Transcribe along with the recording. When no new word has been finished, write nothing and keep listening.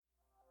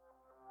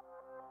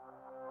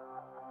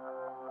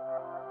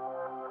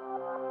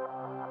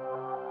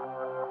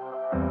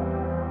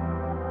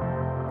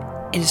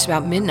And it's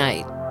about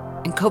midnight,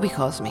 and Kobe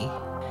calls me.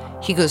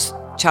 He goes,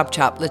 "Chop,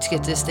 chop, let's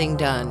get this thing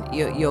done.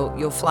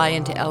 You'll fly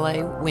into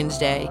LA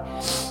Wednesday.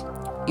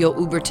 You'll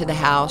Uber to the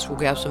house. We'll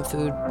grab some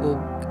food.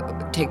 We'll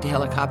take the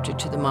helicopter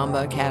to the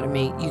Mamba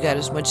Academy. You got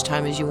as much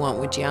time as you want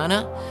with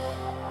Gianna."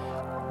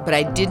 But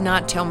I did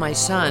not tell my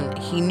son.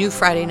 He knew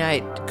Friday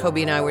night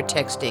Kobe and I were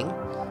texting,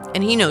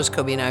 and he knows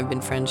Kobe and I have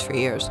been friends for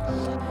years.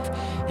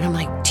 And I'm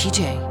like,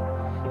 "TJ."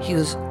 He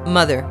goes,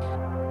 "Mother."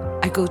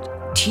 I go,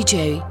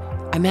 "TJ,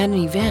 I'm at an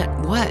event."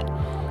 "What?"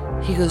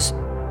 He goes,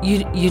 you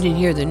didn't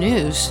hear the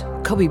news.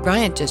 Kobe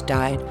Bryant just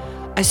died."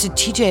 I said,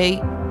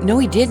 "TJ, no,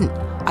 he didn't.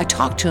 I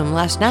talked to him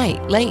last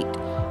night, late."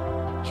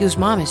 He goes,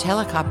 "Mom, his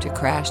helicopter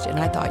crashed, and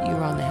I thought you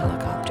were on the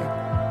helicopter."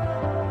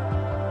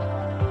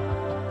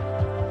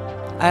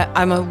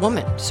 I'm a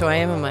woman, so I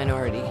am a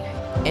minority.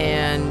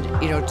 And,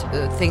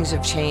 things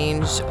have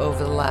changed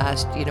over the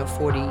last,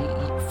 40,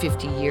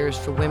 50 years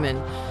for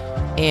women.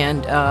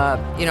 And,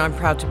 I'm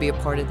proud to be a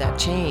part of that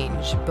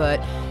change,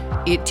 but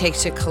it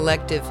takes a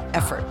collective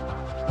effort.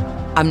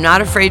 I'm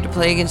not afraid to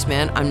play against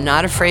men. I'm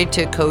not afraid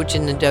to coach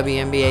in the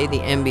WNBA, the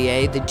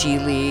NBA, the G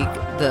League,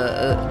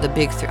 the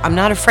Big Three. I'm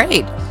not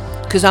afraid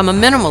because I'm a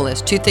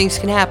minimalist. Two things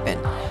can happen.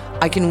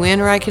 I can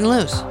win or I can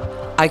lose.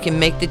 I can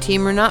make the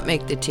team or not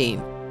make the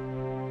team.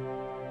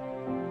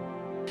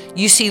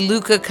 You see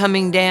Luka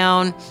coming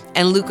down,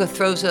 and Luka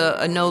throws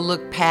a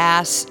no-look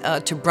pass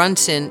to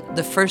Brunson.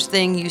 The first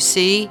thing you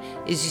see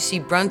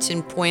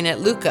Brunson point at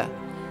Luka.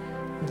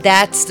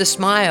 That's the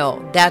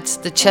smile. That's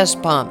the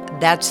chest bump.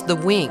 That's the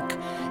wink.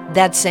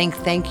 That's saying,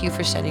 "Thank you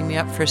for setting me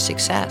up for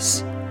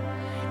success."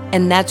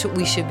 And that's what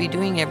we should be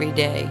doing every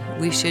day.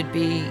 We should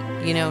be,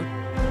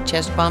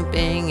 chest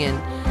bumping and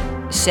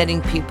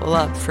setting people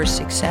up for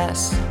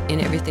success in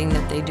everything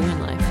that they do in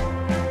life.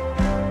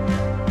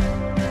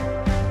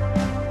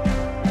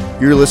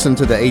 You're listening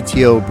to the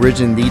ATO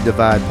Bridging the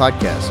Divide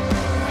podcast,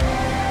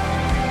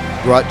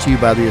 brought to you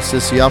by the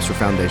Assist the Officer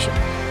Foundation.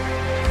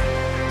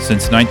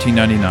 Since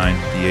 1999,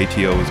 the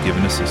ATO has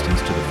given assistance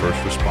to the first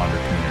responder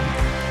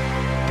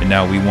community, and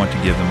now we want to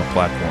give them a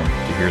platform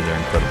to hear their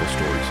incredible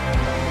stories.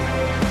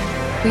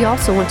 We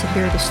also want to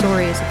hear the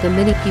stories of the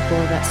many people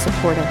that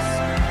support us.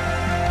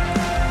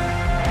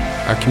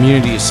 Our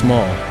community is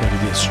small, but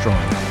it is strong.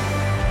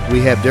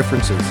 We have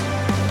differences.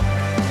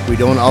 We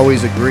don't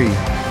always agree,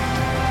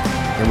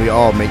 and we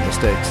all make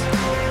mistakes.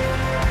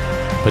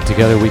 But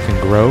together we can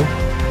grow,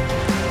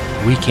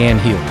 we can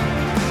heal,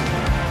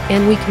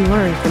 and we can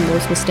learn from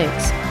those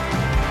mistakes.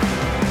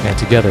 And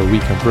together we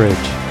can bridge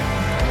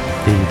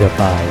the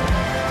divide.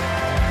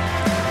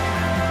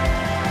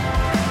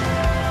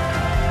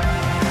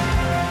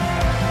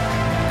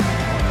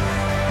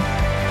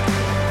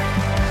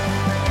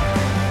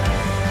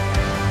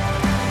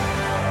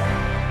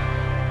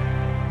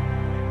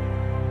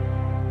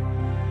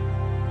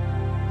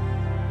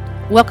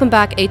 Welcome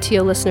back,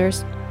 ATO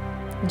listeners.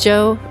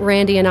 Joe,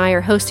 Randy, and I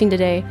are hosting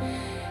today,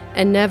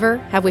 and never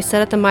have we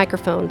sat at the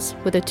microphones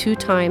with a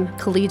two-time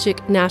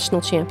collegiate national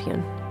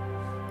champion,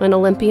 an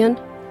Olympian,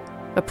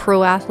 a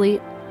pro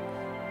athlete,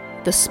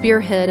 the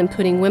spearhead in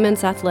putting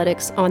women's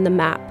athletics on the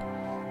map,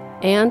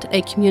 and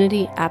a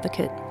community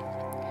advocate.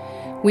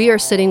 We are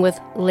sitting with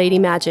Lady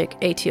Magic,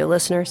 ATO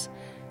listeners,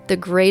 the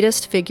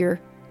greatest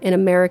figure in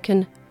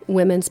American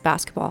women's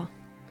basketball.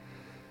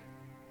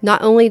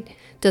 Not only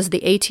does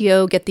the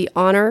ATO get the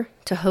honor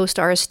to host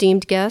our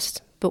esteemed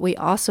guest, but we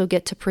also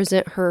get to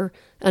present her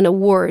an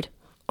award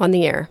on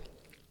the air.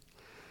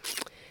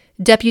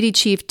 Deputy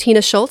Chief Tina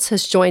Schultz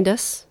has joined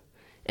us,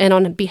 and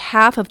on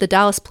behalf of the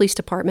Dallas Police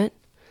Department,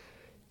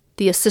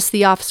 the Assist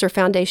the Officer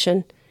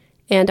Foundation,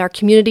 and our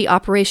Community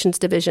Operations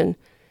Division,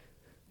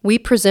 we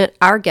present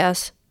our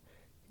guest,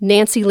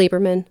 Nancy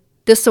Lieberman,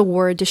 this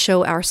award to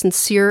show our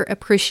sincere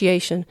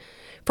appreciation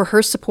for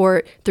her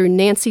support through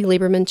Nancy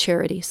Lieberman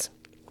Charities.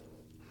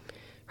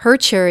 Her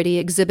charity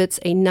exhibits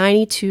a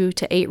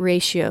 92-8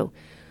 ratio,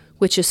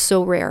 which is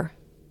so rare.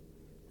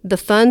 The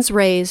funds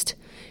raised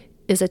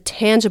is a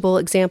tangible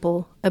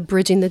example of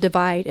bridging the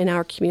divide in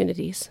our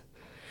communities.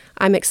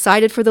 I'm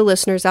excited for the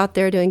listeners out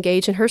there to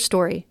engage in her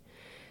story,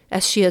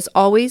 as she has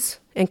always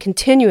and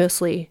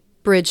continuously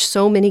bridged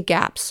so many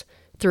gaps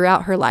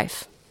throughout her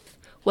life.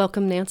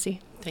 Welcome, Nancy.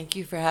 Thank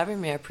you for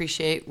having me. I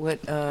appreciate what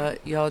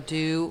y'all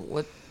do,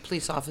 what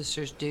police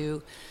officers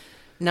do,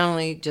 not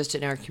only just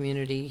in our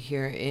community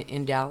here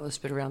in Dallas,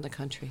 but around the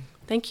country.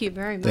 Thank you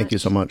very much. Thank you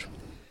so much.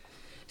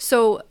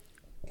 So,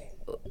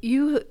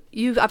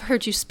 I've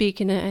heard you speak,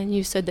 and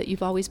you said that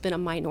you've always been a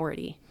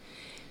minority,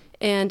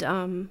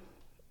 and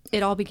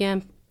it all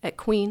began at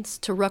Queens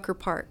to Rucker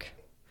Park.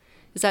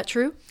 Is that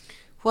true?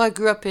 Well, I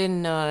grew up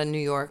in New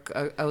York.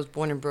 I was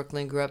born in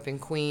Brooklyn, grew up in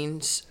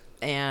Queens,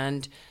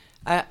 and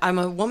I'm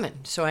a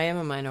woman, so I am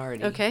a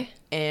minority. Okay.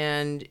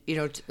 And,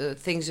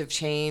 things have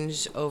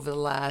changed over the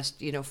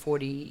last,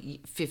 40,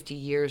 50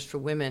 years for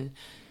women.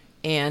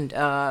 And,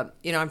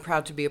 I'm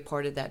proud to be a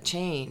part of that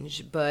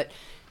change. But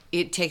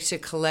it takes a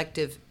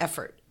collective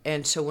effort.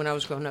 And so when I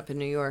was growing up in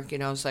New York,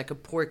 I was like a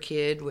poor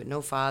kid with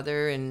no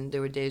father, and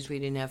there were days we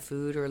didn't have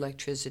food or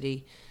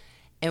electricity.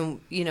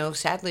 And,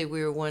 sadly,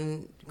 we were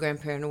one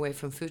grandparent away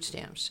from food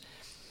stamps.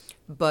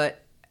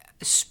 But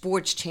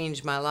sports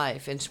changed my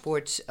life, and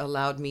sports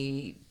allowed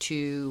me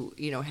to,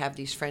 have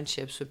these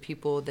friendships with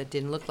people that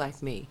didn't look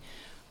like me.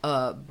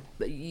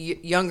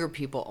 Younger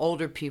people,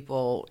 older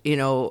people,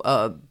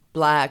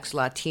 blacks,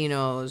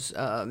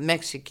 Latinos,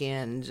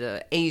 Mexicans,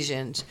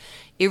 Asians.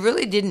 It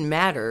really didn't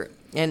matter.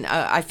 And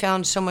I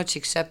found so much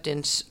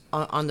acceptance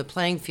on the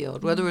playing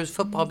field, whether it was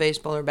football,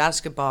 baseball, or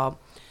basketball.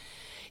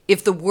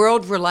 If the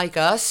world were like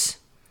us,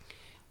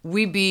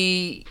 we'd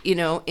be,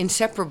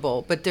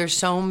 inseparable. But there's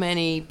so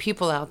many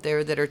people out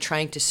there that are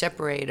trying to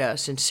separate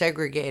us and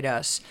segregate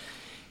us.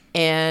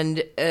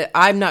 And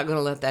I'm not going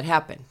to let that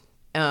happen.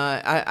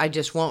 I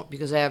just won't,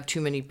 because I have too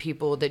many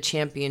people that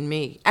champion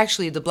me.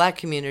 Actually, the black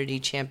community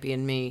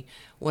championed me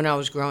when I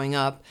was growing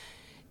up.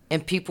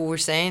 And people were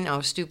saying I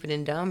was stupid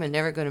and dumb and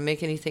never going to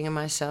make anything of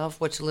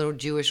myself. What's a little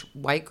Jewish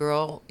white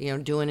girl,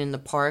 doing in the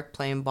park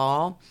playing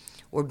ball,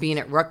 or being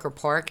at Rucker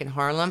Park in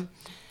Harlem?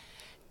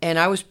 And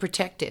I was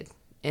protected,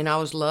 and I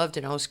was loved,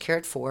 and I was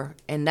cared for.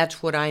 And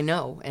that's what I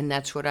know, and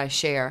that's what I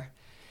share.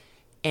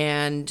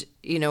 And,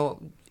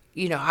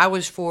 I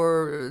was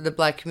for the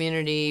black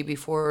community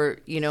before,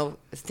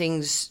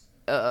 things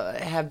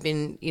have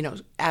been,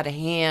 out of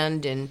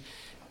hand, and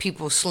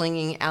people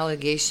slinging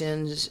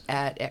allegations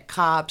at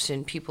cops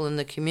and people in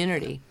the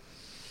community.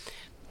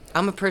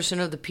 I'm a person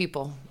of the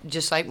people,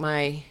 just like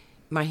my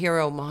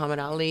hero, Muhammad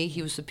Ali.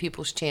 He was the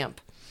people's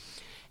champ.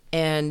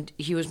 And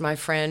he was my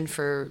friend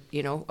for,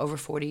 over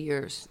 40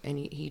 years. And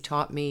he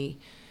taught me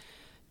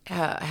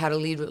how to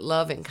lead with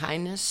love and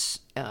kindness,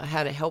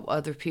 how to help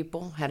other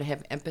people, how to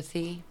have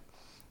empathy,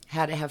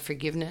 how to have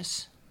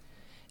forgiveness.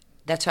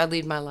 That's how I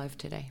lead my life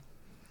today.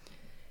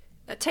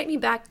 Take me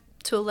back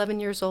to 11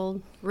 years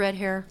old, red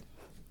hair,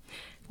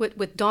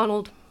 with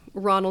Donald,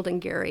 Ronald,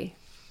 and Gary.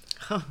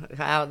 Oh,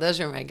 wow, those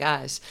are my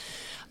guys.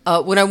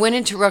 When I went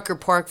into Rucker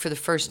Park for the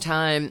first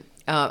time,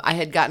 I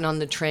had gotten on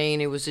the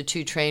train. It was a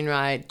 2-train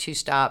ride, 2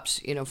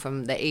 stops,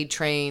 from the A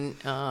train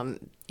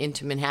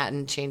into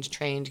Manhattan, change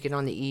trains, get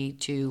on the E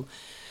to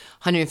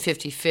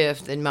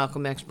 155th and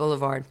Malcolm X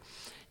Boulevard.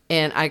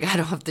 And I got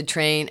off the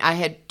train. I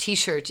had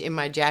T-shirts in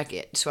my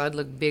jacket, so I'd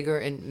look bigger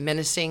and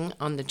menacing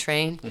on the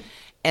train.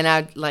 And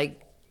I'd,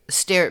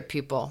 stare at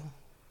people.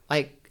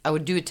 I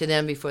would do it to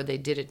them before they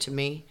did it to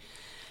me.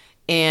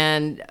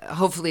 And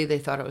hopefully they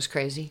thought I was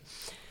crazy.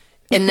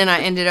 And then I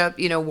ended up,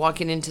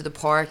 walking into the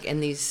park,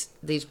 and these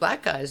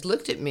black guys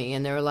looked at me,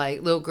 and they were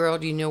like, "Little girl,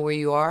 do you know where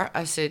you are?"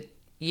 I said,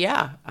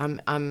 "Yeah,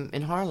 I'm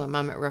in Harlem.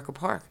 I'm at Rucker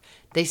Park."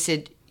 They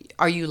said,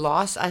 "Are you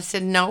lost?" I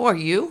said, "No, are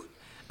you?"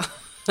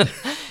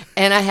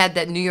 And I had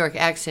that New York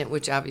accent,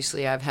 which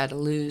obviously I've had to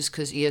lose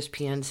because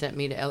ESPN sent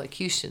me to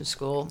elocution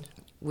school,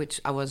 which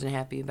I wasn't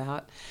happy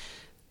about.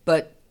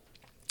 But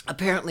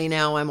apparently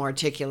now I'm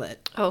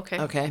articulate. Oh, okay.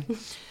 Okay.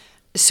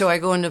 So I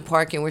go into the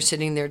park, and we're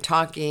sitting there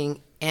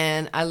talking,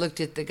 and I looked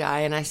at the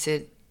guy, and I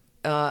said,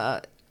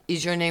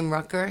 "Is your name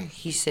Rucker?"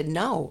 He said,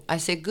 "No." I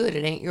said, "Good,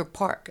 it ain't your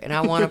park, and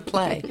I want to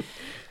play."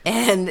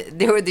 And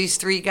there were these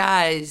 3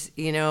 guys,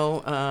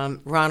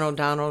 Ronald,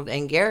 Donald,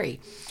 and Gary.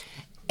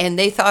 And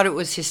they thought it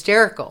was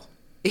hysterical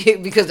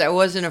because I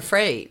wasn't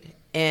afraid.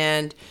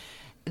 And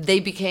they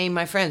became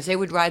my friends. They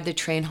would ride the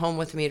train home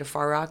with me to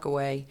Far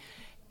Rockaway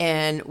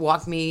and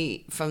walk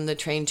me from the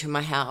train to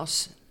my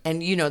house.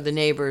 And, the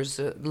neighbors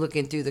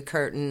looking through the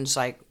curtains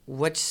like,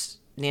 "What's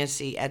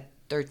Nancy at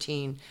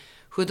 13?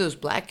 Who are those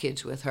black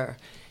kids with her?"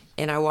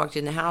 And I walked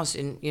in the house,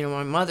 and,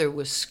 my mother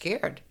was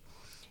scared.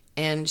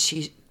 And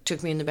she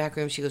took me in the back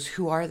room. She goes,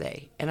 "Who are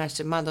they?" And I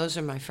said, "Ma, those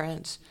are my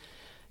friends."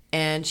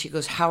 And she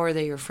goes, "How are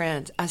they your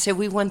friends?" I said,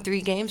 "We won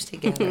 3 games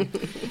together."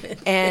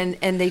 and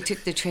they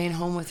took the train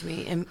home with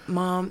me. And,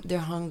 "Mom, they're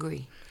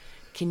hungry.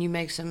 Can you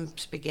make some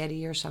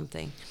spaghetti or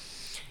something?"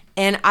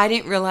 And I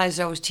didn't realize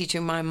I was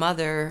teaching my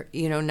mother,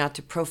 not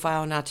to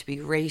profile, not to be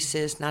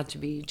racist, not to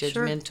be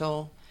judgmental.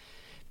 Sure.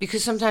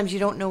 Because sometimes you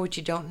don't know what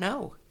you don't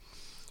know.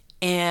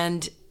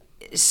 And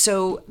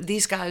so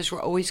these guys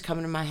were always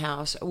coming to my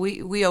house.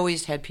 We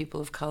always had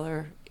people of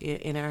color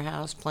in our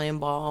house playing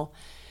ball.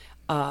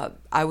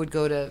 I would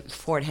go to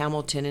Fort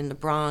Hamilton in the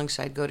Bronx.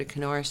 I'd go to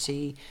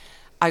Canarsie.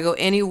 I go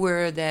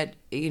anywhere that,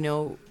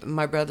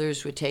 my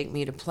brothers would take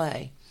me to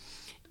play.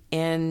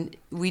 And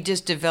we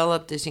just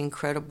developed this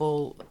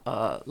incredible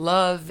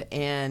love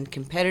and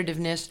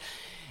competitiveness.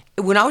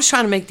 When I was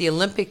trying to make the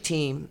Olympic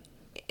team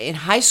in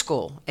high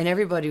school, and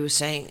everybody was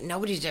saying,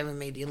 "Nobody's ever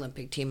made the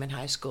Olympic team in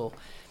high school,"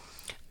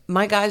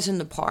 my guys in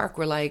the park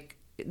were like,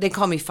 they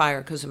call me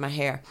Fire because of my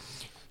hair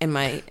and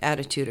my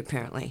attitude,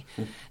 apparently.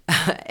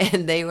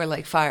 And they were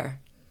like,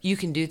 "Fire, you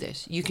can do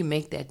this. You can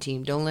make that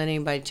team. Don't let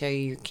anybody tell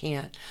you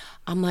can't."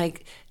 I'm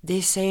like,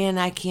 they're saying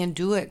I can't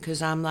do it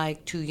because I'm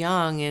too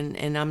young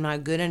and I'm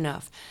not good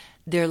enough.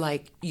 They're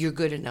like, "You're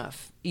good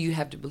enough. You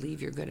have to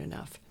believe you're good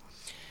enough."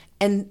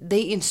 And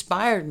they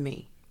inspired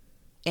me.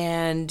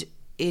 And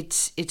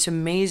it's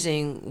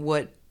amazing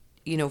what,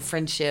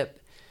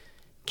 friendship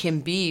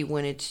can be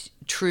when it's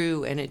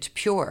true and it's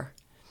pure.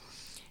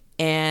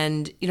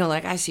 And, you know,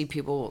 like I see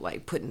people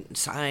like putting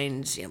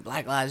signs, you know,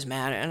 Black Lives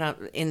Matter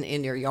and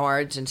in their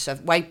yards and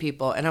stuff, white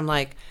people. And I'm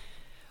like,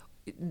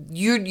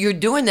 you're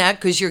doing that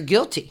because you're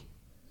guilty.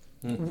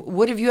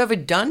 What have you ever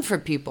done for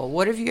people?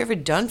 What have you ever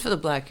done for the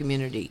black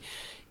community?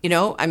 You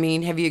know, I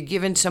mean, have you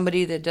given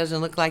somebody that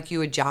doesn't look like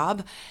you a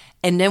job?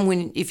 And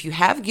then if you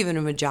have given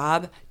them a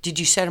job, did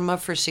you set them up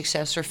for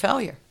success or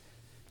failure?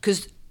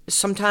 Because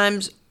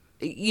sometimes,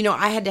 you know,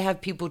 I had to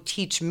have people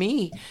teach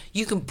me,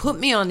 you can put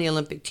me on the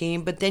Olympic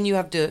team, but then you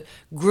have to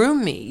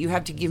groom me. You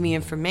have to give me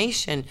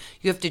information.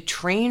 You have to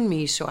train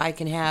me so I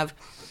can have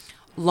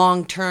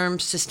long-term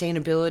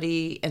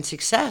sustainability and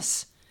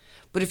success.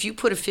 But if you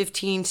put a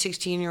 15,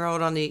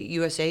 16-year-old on the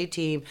USA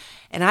team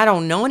and I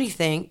don't know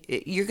anything,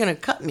 you're going to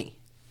cut me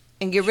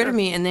and get rid of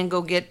me and then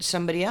go get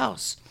somebody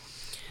else.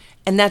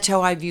 And that's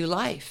how I view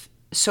life.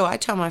 So I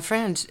tell my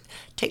friends,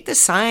 take the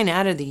sign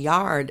out of the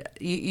yard.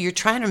 You're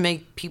trying to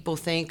make people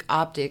think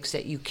optics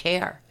that you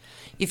care.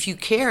 If you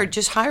care,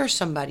 just hire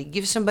somebody.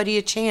 Give somebody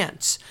a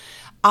chance.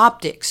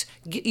 Optics.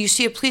 You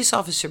see a police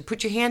officer,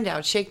 put your hand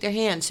out, shake their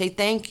hand, say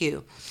thank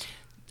you.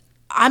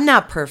 I'm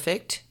not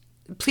perfect.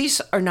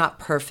 Police are not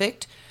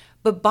perfect.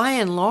 But by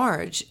and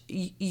large,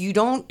 you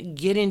don't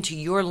get into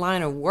your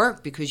line of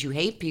work because you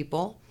hate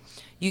people.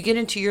 You get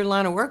into your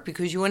line of work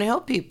because you want to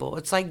help people.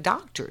 It's like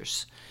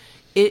doctors.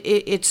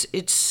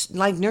 It's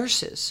like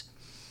nurses.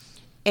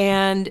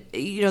 And,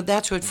 you know,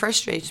 that's what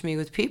frustrates me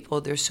with people.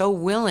 They're so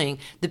willing.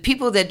 The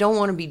people that don't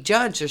want to be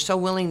judged are so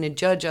willing to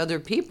judge other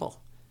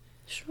people.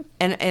 Sure.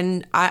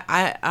 And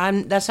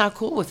I'm that's not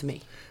cool with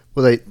me.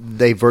 Well,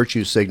 they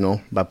virtue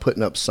signal by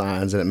putting up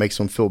signs, and it makes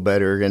them feel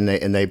better, and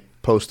they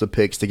post the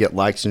pics to get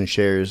likes and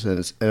shares,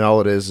 and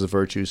all it is a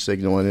virtue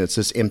signal, and it's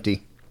just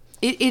empty.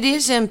 It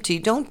is empty.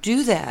 Don't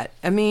do that.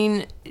 I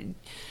mean,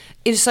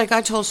 it's like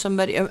I told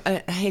somebody,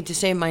 I hate to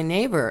say my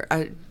neighbor,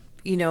 I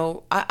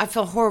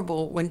felt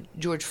horrible when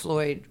George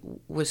Floyd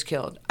was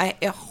killed.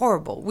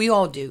 Horrible. We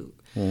all do.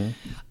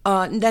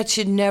 Mm-hmm. That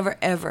should never,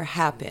 ever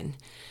happen.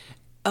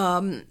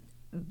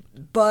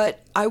 But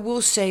I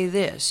will say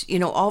this, you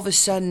know, all of a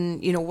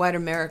sudden, you know, white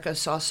America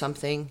saw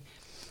something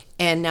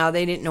and now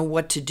they didn't know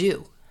what to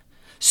do.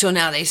 So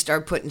now they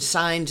start putting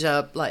signs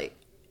up like,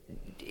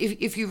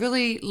 if you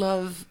really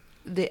love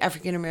the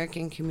African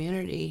American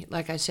community,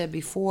 like I said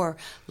before,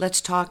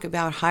 let's talk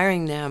about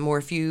hiring them. Or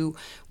if you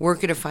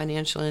work at a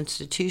financial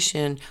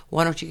institution,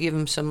 why don't you give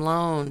them some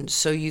loans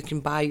so you can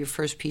buy your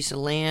first piece of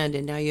land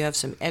and now you have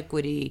some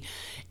equity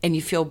and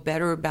you feel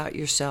better about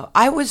yourself.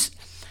 I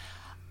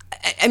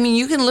mean,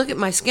 you can look at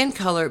my skin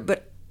color,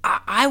 but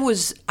I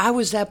was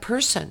that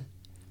person.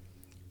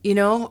 You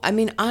know, I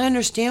mean, I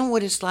understand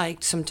what it's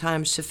like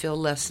sometimes to feel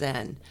less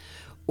than.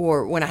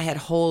 Or when I had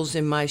holes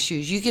in my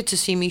shoes. You get to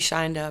see me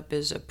shined up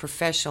as a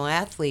professional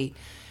athlete.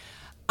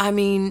 I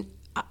mean,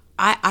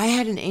 I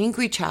had an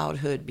angry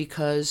childhood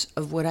because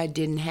of what I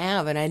didn't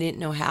have, and I didn't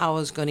know how I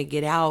was going to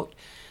get out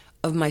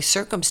of my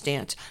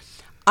circumstance.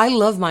 I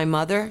love my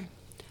mother.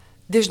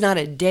 There's not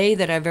a day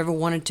that I've ever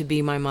wanted to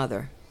be my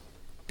mother,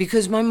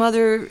 because my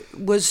mother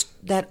was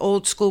that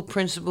old school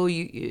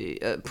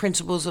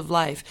principles of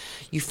life.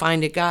 You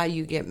find a guy,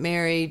 you get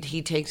married,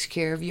 he takes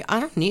care of you. I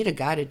don't need a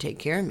guy to take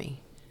care of me.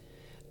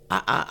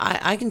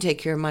 I can take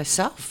care of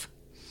myself,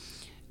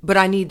 but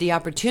I need the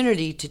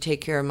opportunity to take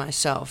care of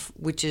myself,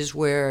 which is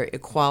where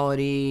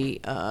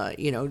equality,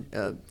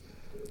 being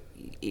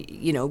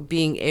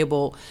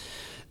able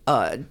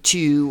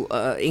to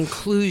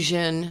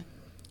inclusion,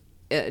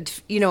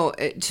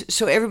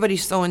 so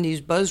everybody's throwing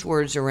these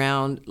buzzwords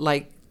around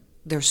like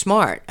they're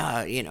smart,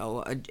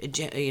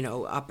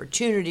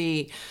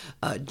 opportunity,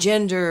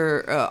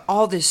 gender,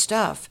 all this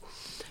stuff.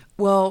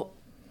 Well,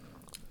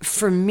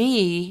 for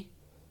me,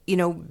 you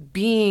know,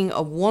 being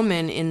a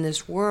woman in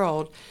this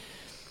world,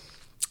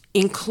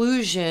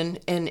 inclusion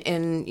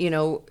and you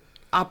know,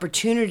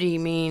 opportunity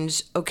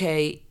means,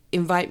 okay,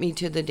 invite me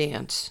to the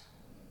dance.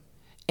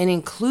 And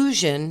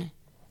inclusion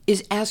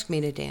is ask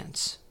me to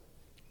dance.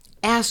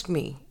 Ask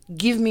me,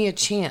 give me a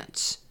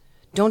chance.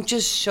 Don't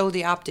just show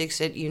the optics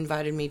that you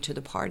invited me to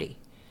the party.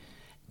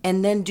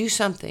 And then do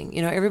something.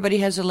 You know, everybody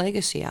has a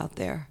legacy out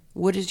there.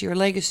 What is your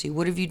legacy?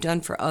 What have you done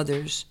for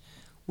others?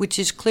 Which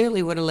is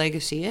clearly what a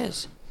legacy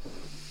is.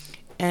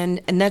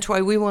 And that's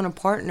why we want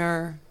to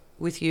partner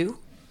with you.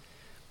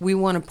 We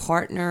want to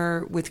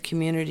partner with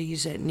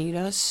communities that need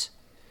us.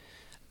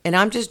 And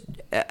I'm just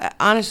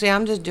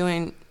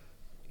doing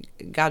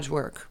God's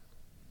work.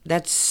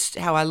 That's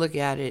how I look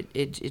at it.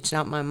 It's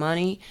not my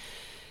money.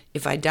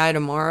 If I die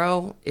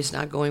tomorrow, it's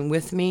not going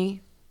with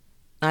me.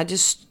 I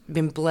just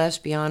been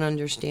blessed beyond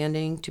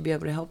understanding to be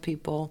able to help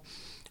people.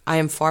 I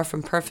am far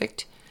from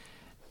perfect,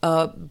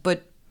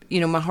 but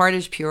you know, my heart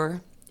is pure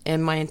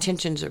and my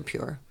intentions are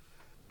pure.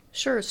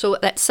 Sure. So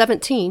at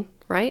 17,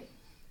 right?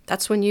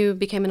 That's when you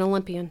became an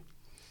Olympian.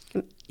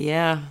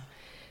 Yeah.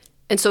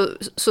 And so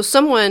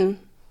someone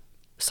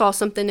saw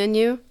something in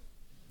you.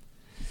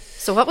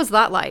 So what was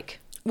that like?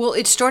 Well,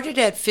 it started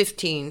at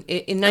 15.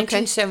 In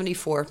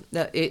 1974,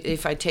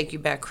 if I take you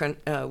back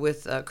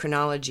with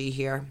chronology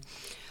here,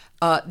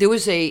 There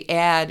was a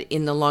ad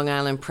in the Long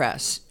Island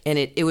Press, and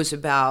it was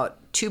about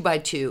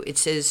 2x2. It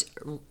says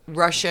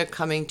Russia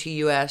coming to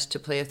U.S. to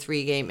play a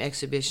 3-game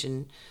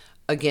exhibition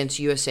against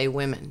USA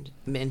women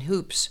men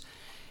hoops.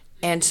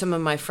 And some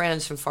of my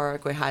friends from Far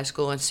Rockaway High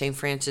School and St.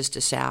 Francis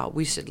de Sales,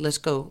 we said, let's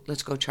go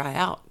try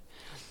out.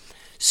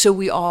 So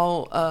we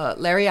all,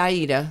 Larry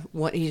Aida,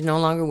 he's no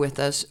longer with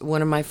us,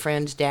 one of my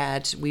friend's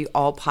dads, we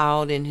all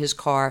piled in his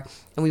car,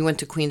 and we went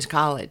to Queens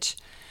College.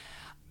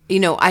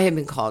 I had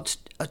been called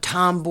a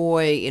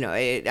tomboy.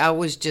 I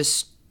was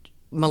just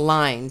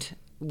maligned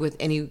with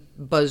any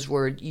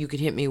buzzword you could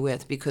hit me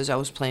with because I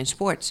was playing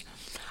sports.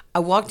 I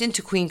walked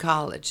into Queen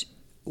College,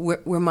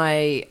 where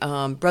my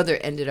brother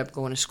ended up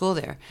going to school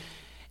there.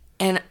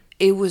 And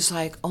it was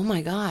like, oh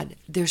my God,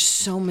 there's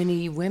so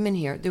many women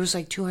here. There was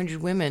like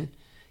 200 women.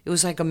 It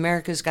was like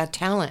America's Got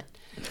Talent.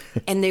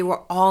 And they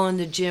were all in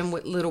the gym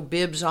with little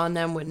bibs on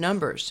them with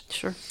numbers.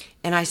 Sure.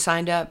 And I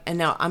signed up, and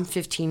now I'm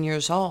 15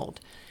 years old.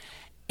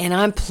 And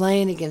I'm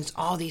playing against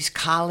all these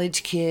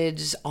college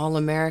kids, all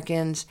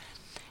Americans.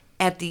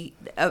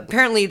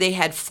 Apparently they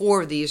had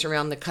 4 of these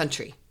around the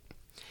country.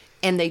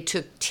 And they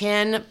took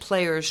 10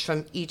 players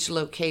from each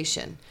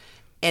location.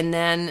 And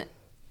then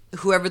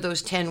whoever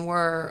those 10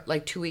 were,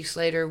 like 2 weeks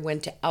later,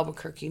 went to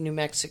Albuquerque, New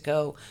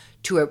Mexico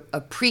to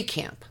a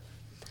pre-camp.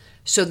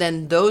 So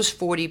then those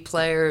 40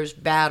 players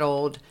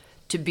battled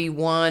to be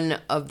one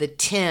of the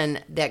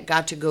 10 that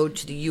got to go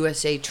to the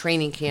USA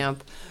training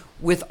camp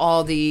with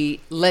all the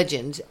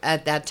legends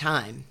at that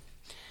time.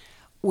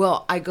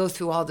 Well, I go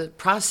through all the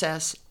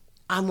process.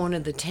 I'm one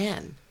of the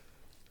 10.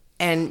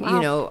 And,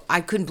 Wow.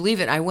 I couldn't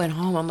believe it. I went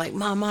home. I'm like,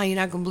 Mama, you're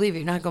not going to believe it.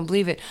 You're not going to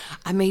believe it.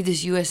 I made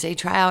this USA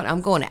tryout.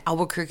 I'm going to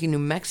Albuquerque, New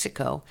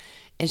Mexico.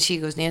 And she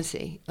goes,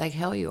 Nancy, like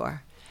hell you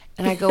are.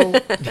 And I go,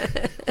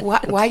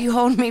 why are you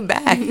holding me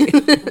back?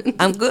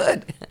 I'm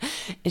good.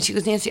 And she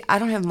goes, Nancy, I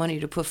don't have money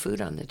to put food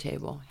on the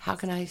table. How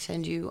can I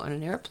send you on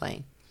an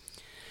airplane?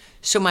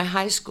 So my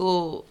high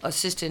school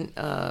assistant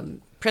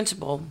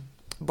principal,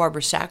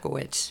 Barbara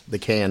Sakowitz. The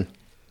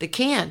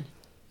can.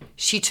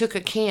 She took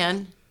a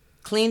can,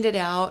 cleaned it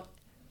out,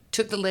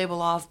 took the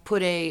label off,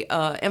 put a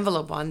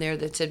envelope on there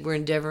that said we're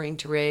endeavoring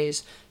to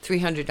raise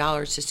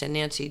 $300 to send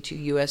Nancy to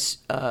U.S.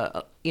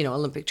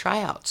 Olympic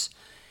tryouts.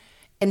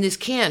 And this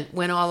can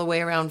went all the way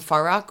around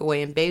Far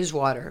Rockaway and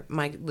Bayswater,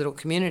 my little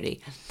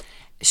community.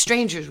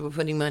 Strangers were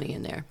putting money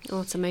in there.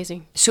 Oh, it's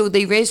amazing. So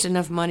they raised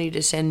enough money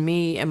to send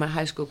me and my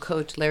high school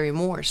coach, Larry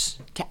Morse,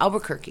 to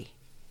Albuquerque.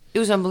 It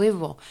was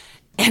unbelievable.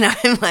 And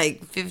I'm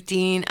like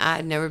 15.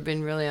 I'd never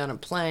been really on a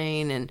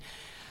plane. And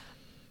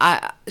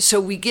so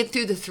we get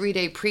through the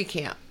 3-day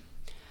pre-camp.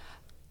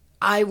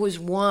 I was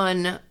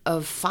one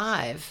of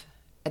 5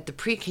 at the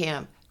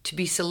pre-camp to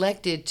be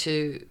selected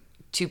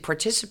to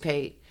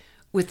participate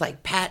with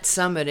like Pat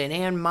Summitt and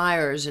Ann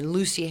Myers and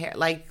Lucy Hare,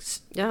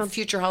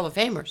 future Hall of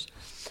Famers.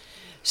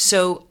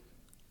 So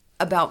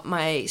about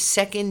my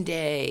second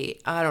day,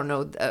 I don't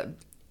know,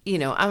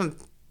 I'm a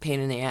pain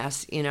in the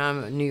ass.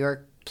 I'm a New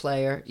York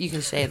player. You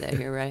can say that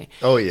here, right?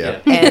 Oh, yeah.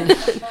 And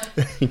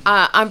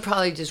I'm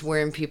probably just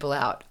wearing people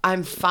out.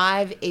 I'm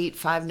 5'8",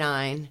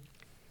 5'9".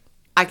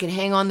 I can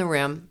hang on the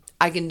rim.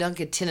 I can dunk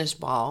a tennis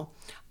ball.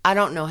 I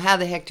don't know how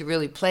the heck to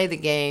really play the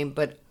game,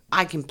 but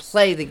I can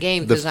play the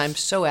game because I'm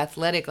so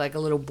athletic like a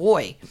little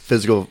boy. The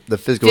physical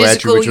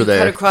attributes you were there.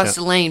 Cut across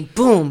the lane,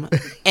 boom.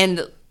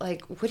 And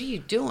like, what are you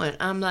doing?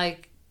 I'm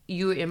like,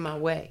 you were in my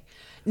way.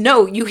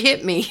 No, you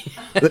hit me.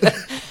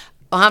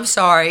 I'm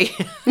sorry.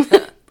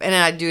 And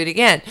I'd do it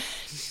again.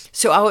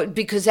 So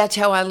because that's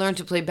how I learned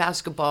to play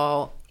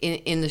basketball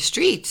in the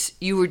streets.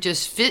 You were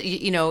just,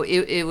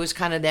 it was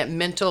kind of that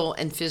mental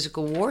and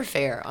physical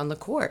warfare on the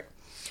court.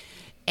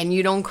 And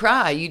you don't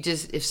cry. You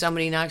just, if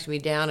somebody knocks me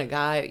down, a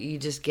guy, you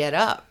just get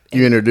up.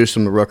 You introduce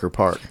them to Rucker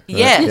Park. Right?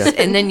 Yes.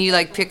 Yeah. And then you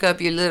pick up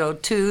your little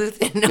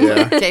tooth and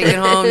take it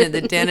home to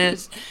the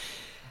dentist.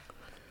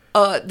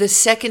 The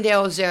second day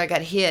I was there, I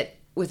got hit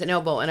with an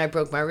elbow and I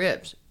broke my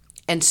ribs.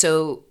 And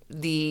so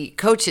the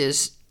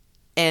coaches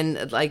and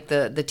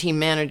the team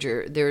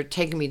manager, they were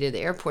taking me to the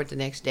airport the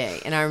next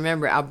day. And I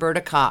remember Alberta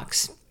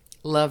Cox,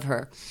 love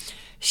her.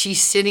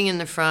 She's sitting in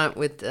the front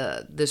with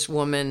this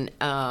woman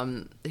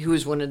who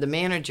was one of the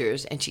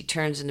managers, and she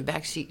turns in the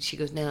back seat. She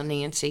goes, now,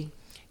 Nancy,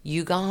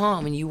 you go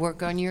home and you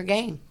work on your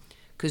game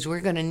because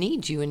we're going to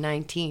need you in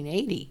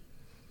 1980.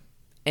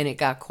 And it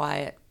got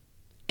quiet.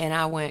 And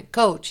I went,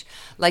 Coach,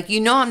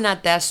 I'm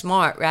not that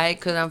smart, right,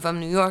 because I'm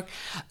from New York,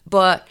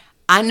 but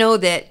I know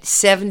that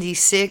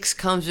 76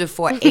 comes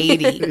before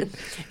 80,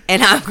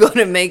 and I'm going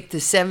to make the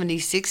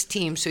 76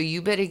 team, so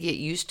you better get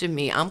used to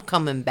me. I'm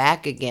coming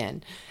back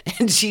again.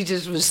 And she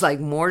just was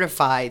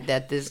mortified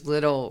that this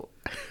little,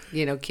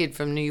 kid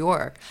from New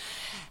York.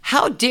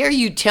 How dare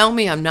you tell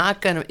me I'm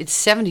not going to, it's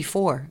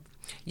 74.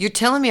 You're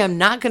telling me I'm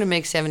not going to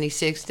make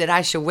 76, that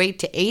I should wait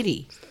to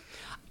 80.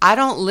 I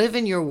don't live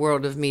in your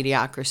world of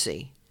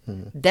mediocrity.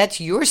 Mm-hmm. That's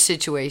your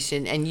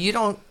situation, and you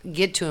don't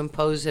get to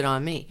impose it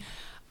on me.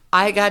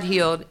 I got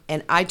healed,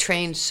 and I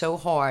trained so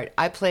hard.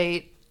 I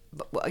played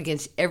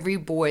against every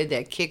boy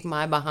that kicked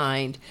my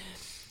behind.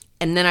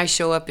 And then I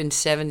show up in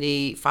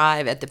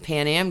 75 at the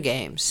Pan Am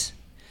Games,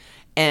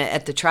 and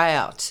at the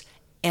tryouts.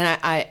 And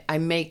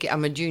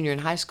I'm a junior in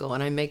high school,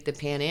 and I make the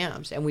Pan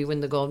Ams, and we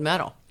win the gold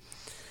medal.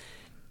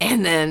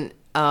 And then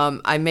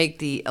I make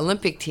the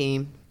Olympic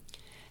team,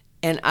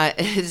 and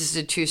this is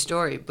a true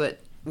story, but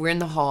we're in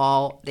the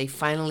hall. They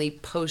finally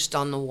post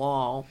on the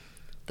wall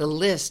the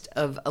list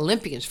of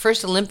Olympians,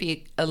 first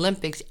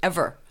Olympics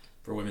ever.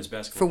 For women's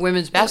basketball. For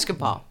women's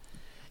basketball.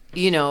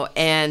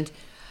 And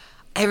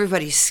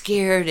everybody's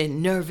scared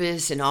and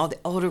nervous, and all the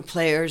older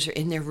players are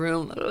in their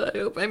room. I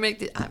hope I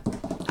make it.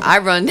 I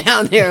run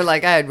down there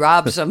like I had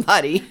robbed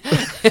somebody.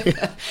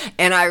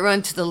 And I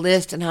run to the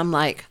list, and I'm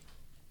like,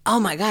 oh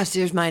my gosh,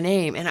 there's my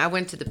name. And I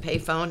went to the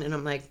payphone, and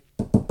I'm like,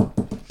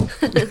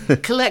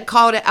 collect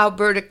call to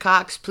Alberta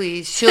Cox,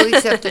 please. She'll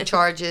accept the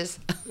charges.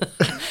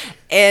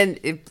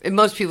 And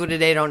most people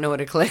today don't know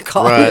what a collect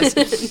call is.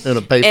 And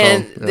a payphone.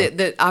 And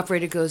the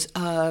operator goes,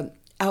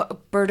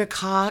 Alberta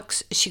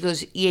Cox? She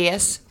goes,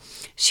 yes.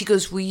 She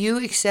goes, will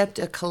you accept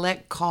a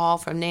collect call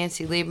from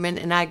Nancy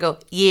Lieberman? And I go,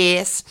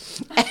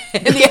 yes.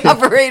 And the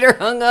operator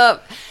hung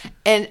up.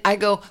 And I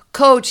go,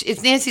 Coach,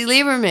 it's Nancy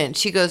Lieberman.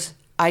 She goes,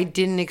 I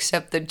didn't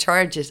accept the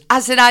charges.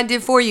 I said, I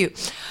did for you.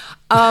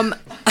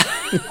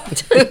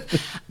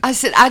 I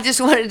said, I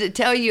just wanted to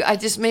tell you, I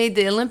just made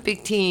the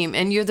Olympic team,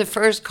 and you're the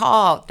first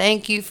call.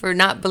 Thank you for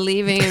not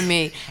believing in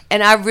me.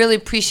 And I really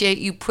appreciate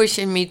you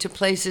pushing me to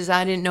places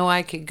I didn't know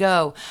I could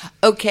go.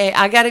 Okay,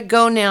 I got to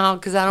go now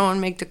because I don't want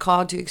to make the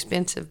call too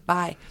expensive.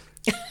 Bye.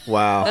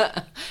 Wow.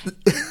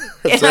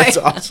 That's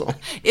awesome.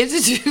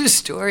 It's a true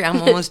story.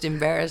 I'm almost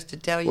embarrassed to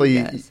tell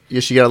you guys.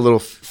 She got a little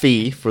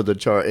fee for the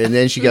chart, and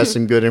then she got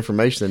some good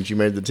information that she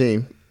made the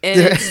team. And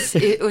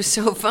it was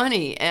so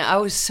funny, and I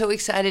was so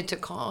excited to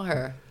call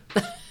her.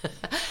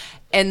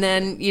 And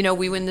then,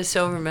 we win the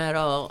silver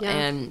medal,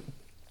 and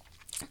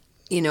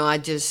I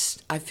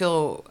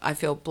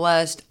feel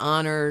blessed,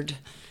 honored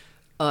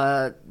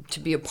to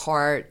be a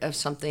part of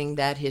something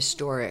that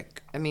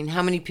historic. I mean,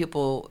 how many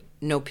people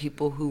know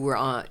people who were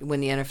on when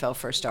the NFL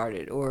first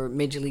started, or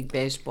Major League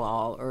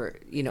Baseball, or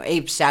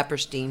Abe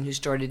Saperstein, who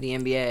started the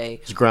NBA?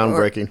 It's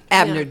groundbreaking. Or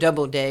Abner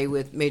Doubleday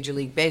with Major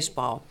League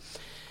Baseball,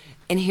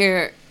 and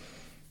here,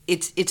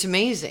 it's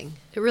amazing.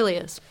 It really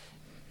is.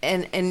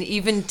 And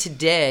even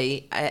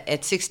today,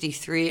 at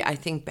 63, I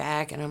think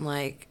back and I'm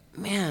like,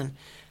 man,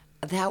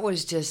 that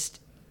was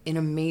just an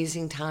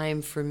amazing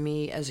time for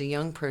me as a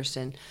young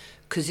person,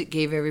 because it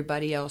gave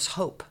everybody else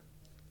hope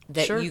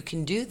that you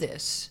can do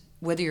this,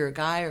 whether you're a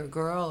guy or a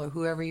girl or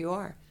whoever you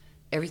are.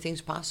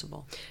 Everything's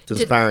possible.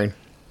 It's inspiring.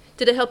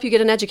 Did it help you get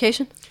an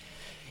education?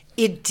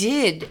 It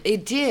did.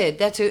 It did.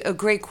 That's a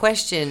great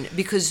question,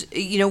 because,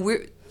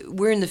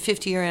 we're in the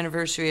 50-year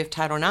anniversary of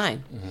Title IX.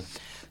 Mm-hmm.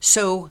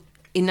 So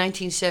in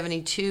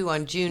 1972,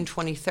 on June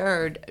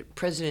 23rd,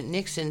 President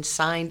Nixon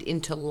signed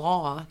into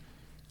law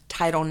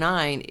Title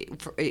IX.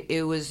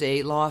 It was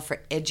a law for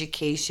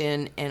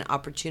education and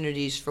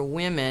opportunities for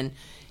women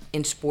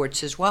in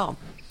sports as well.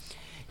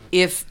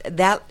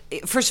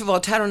 First of all,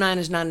 Title IX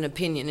is not an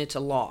opinion, it's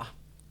a law.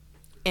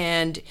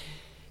 And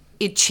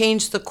it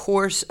changed the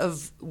course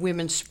of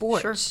women's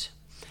sports. Sure.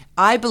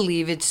 I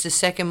believe it's the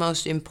second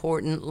most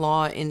important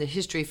law in the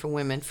history for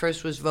women.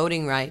 First was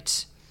voting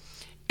rights,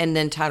 and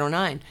then Title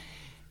IX.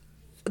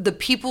 The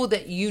people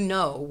that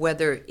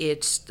whether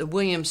it's the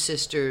Williams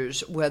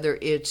sisters, whether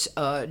it's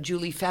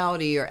Julie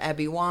Foudy or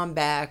Abby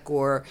Wambach,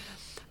 or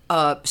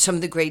some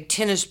of the great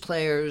tennis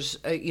players,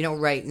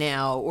 right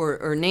now,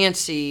 or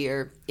Nancy,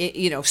 or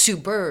Sue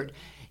Bird.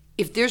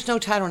 If there's no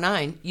Title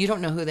IX, you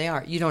don't know who they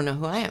are. You don't know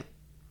who I am.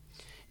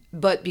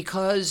 But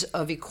because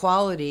of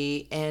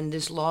equality, and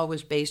this law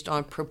was based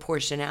on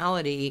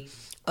proportionality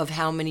of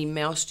how many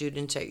male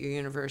students at your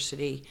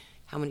university,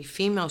 how many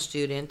female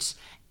students,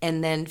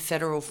 and then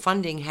federal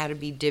funding had to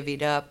be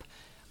divvied up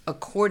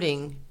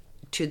according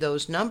to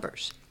those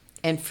numbers.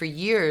 And for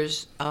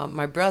years,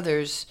 my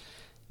brothers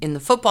in the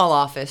football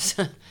office,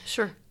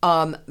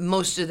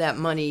 most of that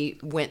money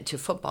went to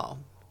football,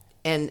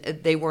 and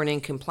they weren't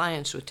in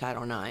compliance with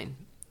Title IX.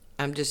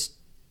 I'm just,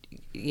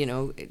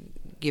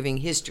 giving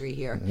history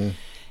here. Mm-hmm.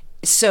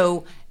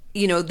 So,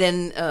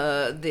 then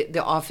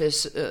the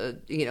office, the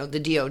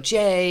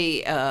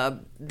DOJ,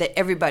 that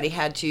everybody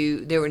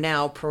there were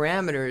now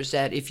parameters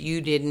that if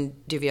you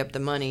didn't divvy up the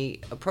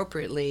money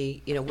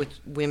appropriately, with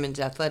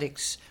women's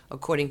athletics,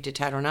 according to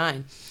Title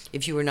IX,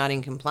 if you were not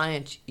in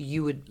compliance,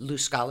 you would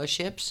lose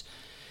scholarships.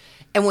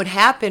 And what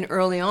happened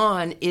early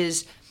on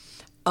is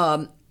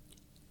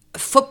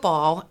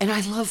football, and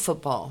I love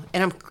football,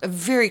 and I'm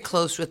very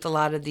close with a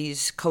lot of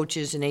these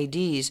coaches and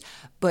ADs,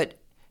 but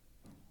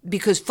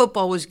because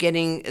football was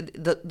getting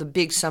the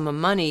big sum of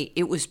money,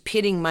 it was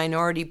pitting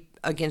minority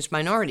against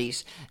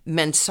minorities.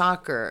 Men's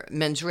soccer,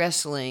 men's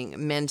wrestling,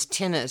 men's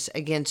tennis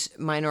against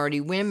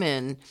minority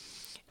women,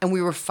 and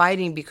we were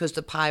fighting because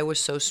the pie was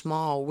so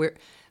small.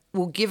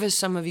 Well, give us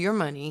some of your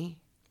money,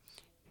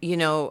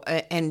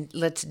 and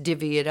let's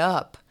divvy it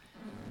up.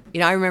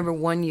 I remember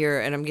one year,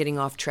 and I'm getting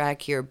off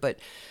track here, but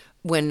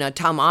when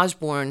Tom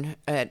Osborne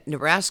at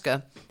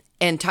Nebraska,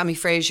 and Tommy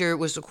Frazier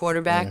was the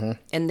quarterback,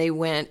 and they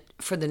went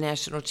for the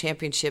national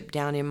championship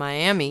down in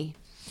Miami.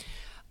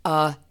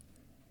 And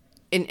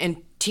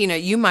Tina,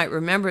 you might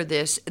remember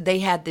this. They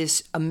had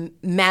this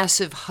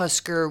massive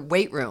Husker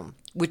weight room,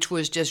 which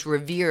was just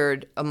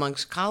revered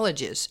amongst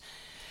colleges.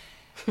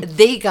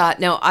 They got,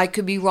 now I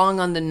could be wrong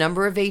on the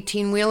number of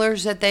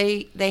 18-wheelers that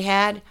they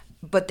had,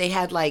 but they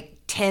had like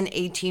 10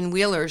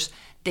 18-wheelers.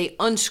 They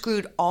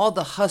unscrewed all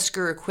the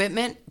Husker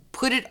equipment,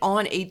 put it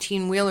on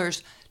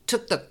 18-wheelers,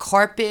 took the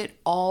carpet,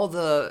 all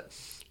the,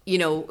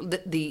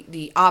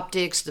 the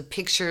optics, the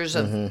pictures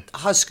of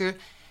Husker.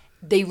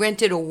 They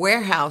rented a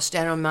warehouse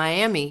down in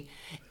Miami,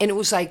 and it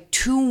was like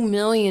 $2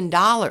 million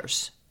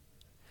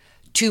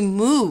to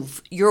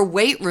move your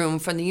weight room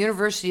from the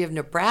University of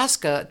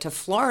Nebraska to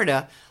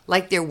Florida,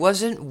 like there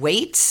wasn't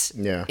weights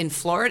in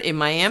Florida, in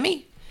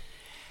Miami.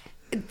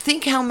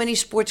 Think how many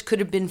sports could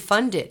have been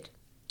funded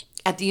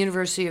at the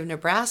University of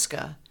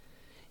Nebraska.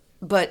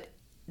 But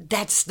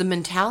that's the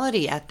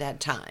mentality at that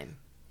time.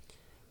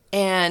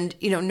 And,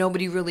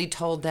 nobody really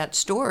told that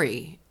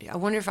story. I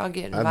wonder if I'll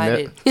get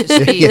invited to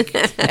speak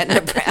at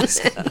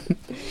Nebraska.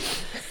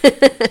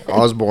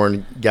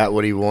 Osborne got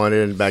what he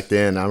wanted back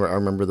then. I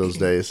remember those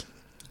days.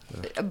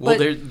 Well,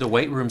 the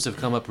weight rooms have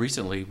come up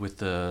recently with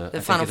the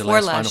Final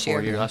Four last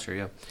year.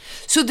 Yeah.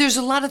 So there's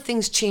a lot of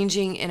things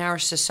changing in our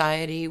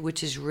society,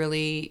 which is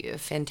really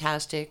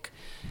fantastic.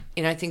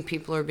 And I think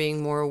people are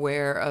being more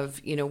aware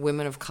of,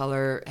 women of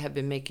color have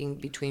been making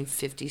between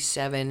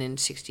 57 and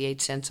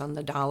 68 cents on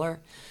the dollar.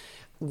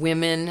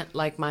 Women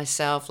like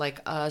myself, like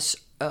us,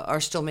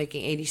 are still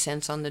making 80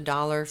 cents on the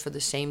dollar for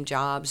the same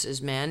jobs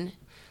as men,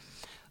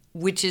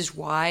 which is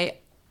why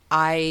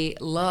I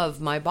love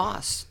my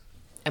boss.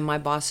 And my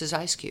boss is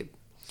Ice Cube.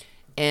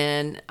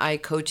 And I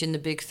coach in the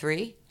Big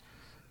Three.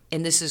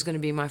 And this is going to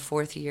be my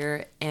 4th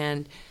year.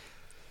 And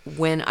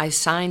when I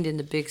signed in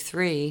the Big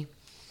Three,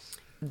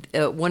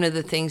 one of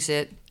the things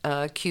that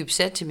Cube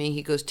said to me,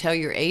 he goes, tell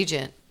your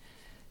agent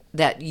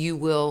that you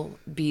will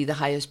be the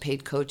highest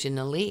paid coach in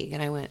the league.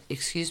 And I went,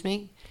 excuse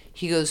me?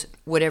 He goes,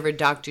 whatever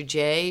Dr.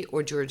 J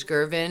or George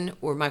Gervin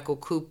or Michael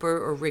Cooper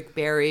or Rick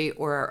Barry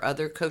or our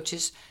other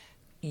coaches,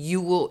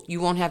 you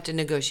won't have to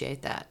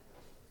negotiate that.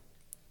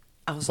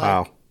 I was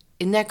wow. like,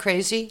 isn't that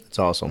crazy? It's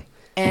awesome.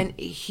 And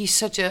he's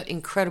such an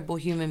incredible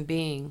human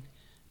being.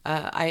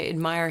 I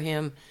admire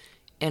him,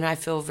 and I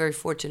feel very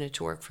fortunate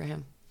to work for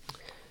him.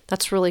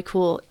 That's really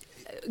cool.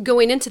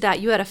 Going into that,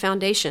 you had a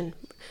foundation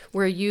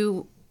where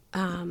you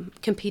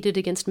competed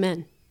against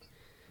men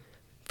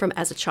from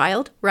as a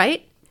child,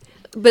 right?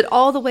 But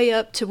all the way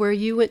up to where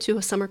you went to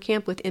a summer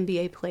camp with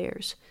NBA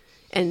players.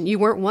 And you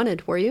weren't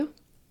wanted, were you?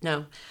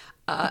 No.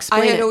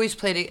 I had always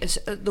played.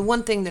 The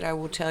one thing that I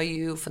will tell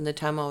you from the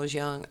time I was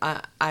young,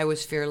 I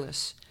was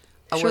fearless.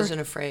 I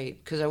wasn't afraid,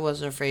 because I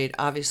wasn't afraid,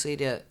 obviously,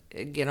 to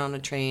get on a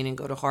train and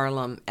go to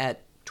Harlem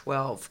at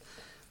 12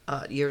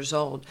 years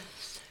old.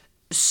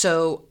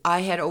 So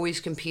I had always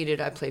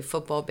competed. I played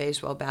football,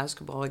 baseball,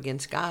 basketball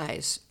against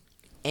guys.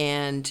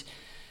 And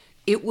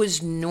it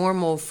was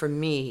normal for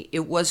me.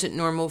 It wasn't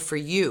normal for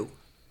you.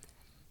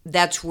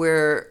 That's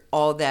where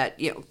all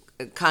that,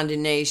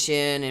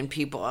 condemnation and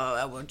people,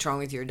 what's wrong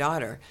with your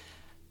daughter?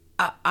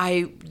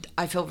 I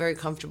felt very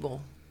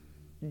comfortable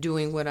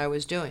doing what I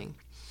was doing.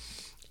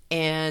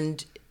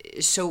 And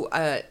so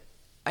I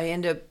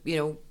end up,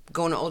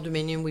 going to Old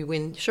Dominion. We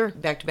win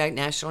back-to-back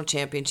national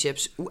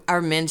championships.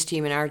 Our men's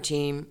team and our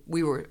team,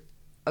 we were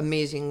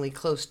amazingly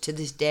close to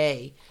this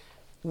day.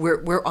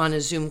 We're on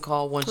a Zoom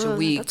call once a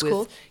week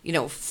with,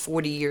 cool.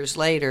 40 years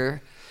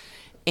later.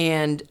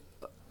 And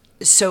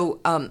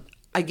so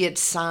I get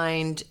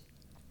signed.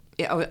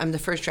 I'm the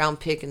first round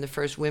pick in the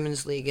first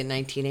women's league in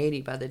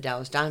 1980 by the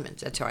Dallas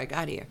Diamonds. That's how I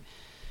got here.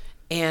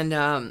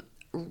 And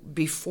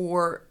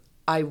before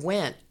I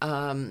went,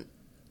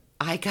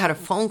 I got a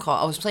phone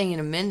call. I was playing in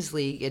a men's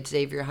league at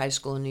Xavier High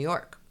School in New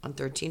York on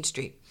 13th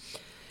Street.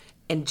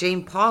 And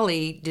Jane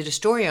Pauley did a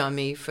story on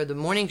me for the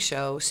morning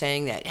show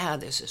saying that,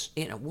 there's this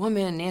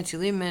woman, Nancy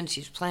Lieberman,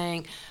 she's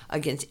playing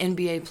against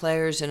NBA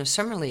players in a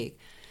summer league.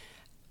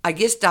 I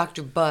guess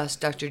Dr.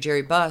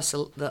 Jerry Buss,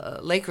 the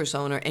Lakers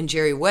owner, and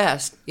Jerry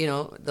West,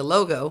 the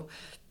logo,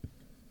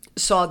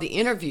 saw the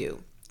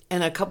interview.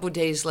 And a couple of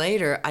days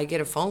later, I get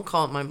a phone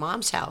call at my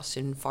mom's house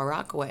in Far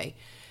Rockaway.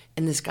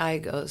 And this guy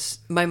goes,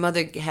 my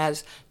mother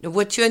has,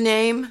 what's your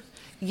name?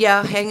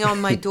 Yeah, hang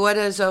on, my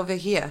daughter's over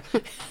here.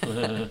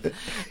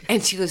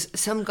 And she goes,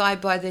 some guy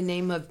by the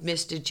name of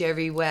Mr.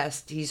 Jerry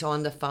West, he's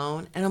on the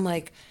phone. And I'm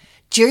like,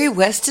 Jerry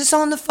West is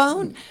on the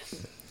phone?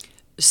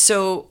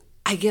 So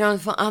I get on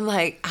the phone. I'm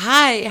like,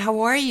 hi,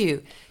 how are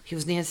you? He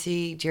goes,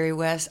 Nancy, Jerry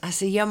West. I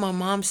said, yeah, my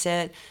mom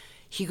said.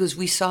 He goes,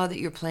 we saw that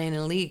you're playing in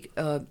a league.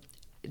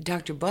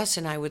 Dr. Buss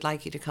and I would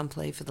like you to come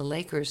play for the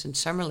Lakers in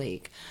Summer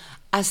League.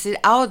 I said,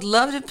 I would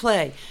love to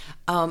play.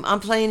 I'm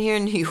playing here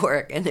in New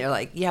York. And they're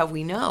like, yeah,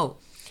 we know.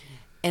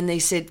 And they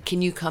said,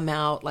 can you come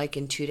out like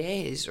in 2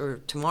 days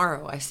or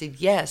tomorrow? I said,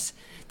 yes.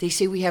 They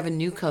say we have a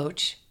new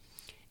coach.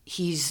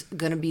 He's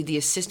going to be the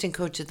assistant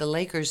coach of the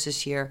Lakers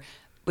this year.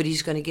 but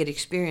he's going to get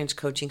experience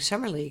coaching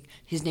Summer League.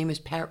 His name is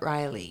Pat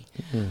Riley.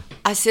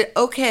 I said,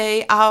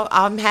 okay,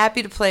 I'm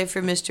happy to play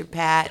for Mr.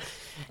 Pat.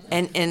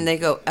 And they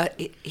go,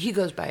 he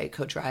goes by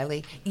Coach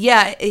Riley.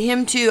 Yeah,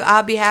 him too.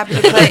 I'll be happy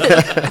to play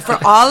for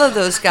all of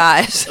those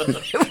guys.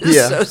 It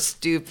was so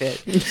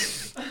stupid.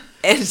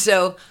 And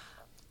so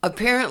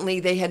apparently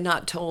they had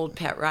not told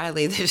Pat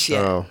Riley this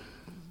yet. Oh.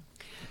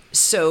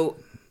 So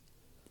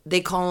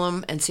they call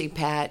him and say,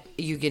 Pat,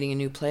 you're getting a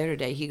new player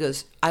today. He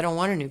goes, I don't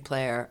want a new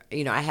player.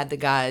 I had the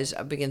guys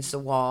up against the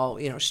wall,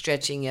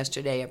 stretching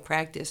yesterday at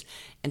practice,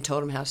 and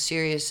told them how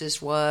serious this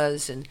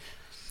was. And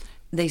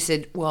they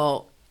said,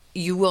 well,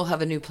 you will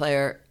have a new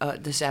player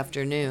this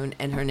afternoon,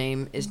 and her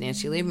name is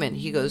Nancy Lieberman.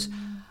 He goes,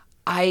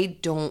 I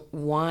don't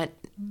want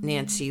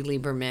Nancy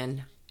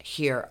Lieberman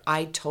here.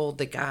 I told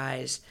the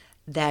guys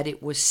that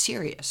it was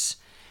serious.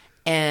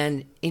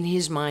 And in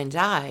his mind's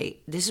eye,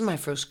 this is my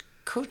first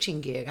coaching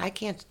gig. I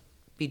can't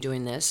be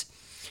doing this.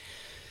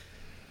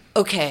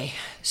 Okay,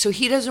 so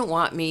he doesn't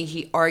want me.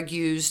 He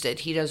argues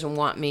that he doesn't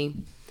want me.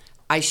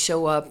 I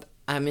show up.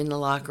 I'm in the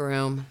locker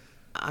room.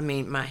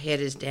 My head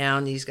is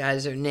down. These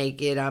guys are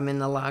naked. I'm in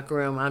the locker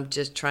room. I'm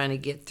just trying to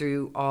get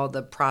through all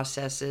the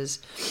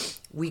processes.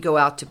 We go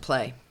out to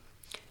play.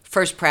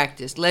 First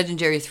practice,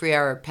 legendary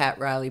 3-hour Pat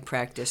Riley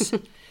practice.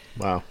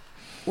 Wow.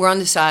 We're on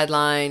the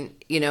sideline,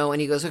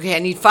 and he goes, okay, I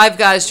need 5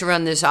 guys to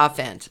run this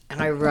offense.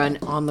 And I run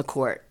on the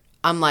court.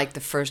 I'm like the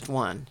first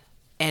one.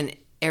 And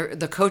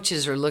the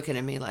coaches are looking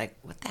at me like,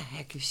 what the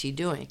heck is she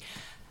doing?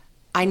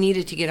 I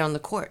needed to get on the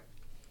court.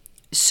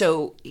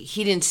 So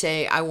he didn't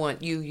say, I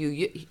want you.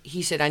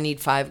 He said, I need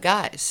 5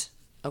 guys.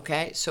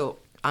 Okay, so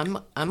I'm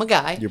a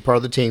guy. You're part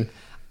of the team.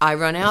 I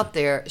run out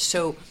there.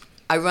 So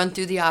I run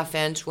through the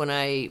offense. When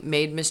I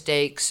made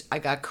mistakes, I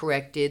got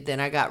corrected. Then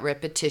I got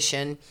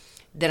repetition.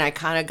 Then I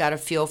kind of got a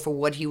feel for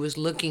what he was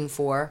looking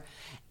for.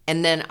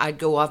 And then I'd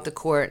go off the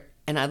court,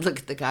 and I'd look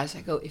at the guys.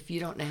 I go, if you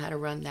don't know how to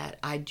run that,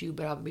 I do,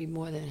 but I'll be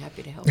more than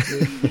happy to help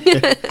you.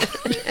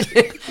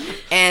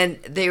 And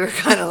they were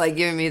kind of like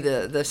giving me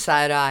the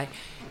side eye.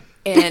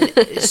 And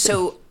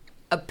so,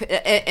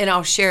 and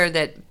I'll share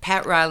that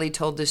Pat Riley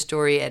told this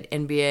story at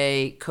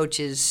NBA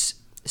Coaches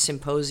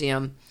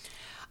Symposium.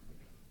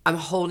 I'm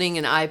holding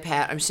an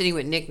iPad. I'm sitting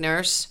with Nick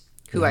Nurse,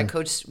 who I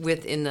coached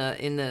with in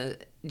the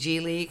G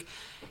League,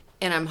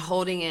 and I'm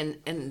holding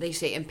and they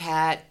say, and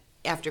Pat,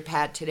 after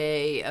Pat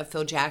today,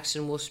 Phil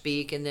Jackson will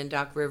speak, and then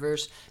Doc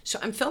Rivers. So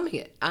I'm filming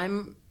it.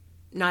 I'm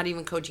not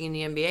even coaching in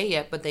the NBA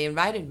yet, but they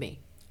invited me.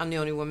 I'm the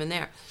only woman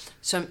there.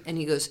 So, and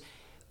he goes,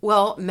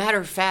 well, matter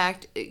of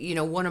fact,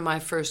 one of my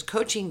first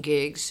coaching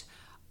gigs,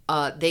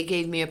 they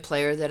gave me a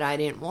player that I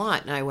didn't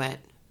want. And I went,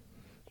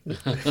 and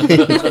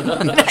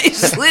I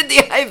slid the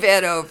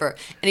iPad over.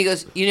 And he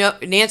goes,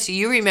 Nancy,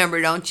 you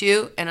remember, don't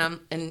you? And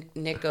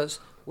Nick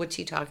goes, what's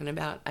he talking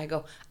about? I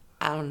go,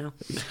 I don't know.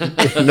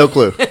 No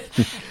clue.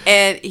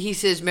 And he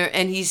says,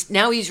 and he's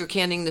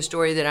recanting the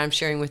story that I'm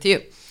sharing with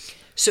you.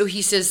 So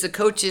he says the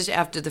coaches,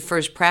 after the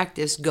first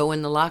practice, go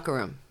in the locker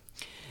room.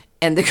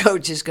 And the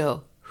coaches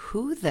go,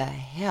 who the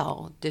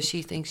hell does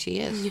she think she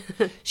is?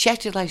 She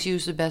acted like she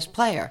was the best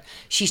player.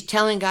 She's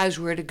telling guys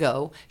where to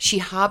go. She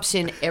hops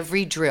in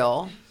every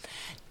drill.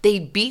 They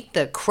beat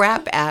the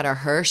crap out of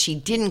her. She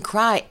didn't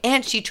cry,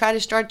 and she tried to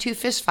start 2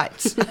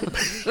 fistfights.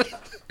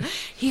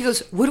 He goes,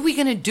 what are we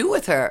going to do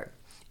with her?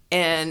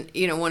 And,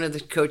 one of the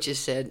coaches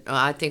said,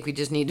 I think we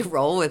just need to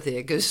roll with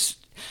it because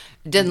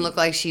it doesn't look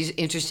like she's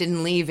interested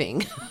in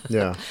leaving.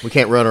 Yeah, we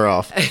can't run her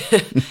off.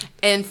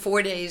 And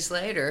 4 days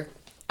later,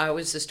 I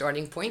was the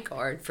starting point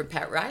guard for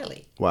Pat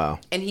Riley. Wow.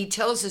 And he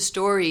tells a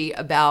story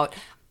about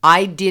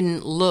I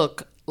didn't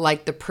look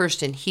like the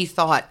person he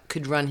thought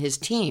could run his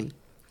team.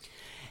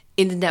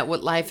 Isn't that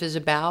what life is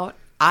about?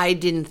 I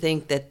didn't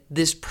think that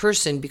this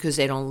person, because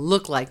they don't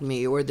look like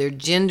me or their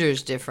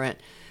gender's different,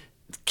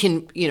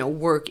 can,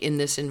 work in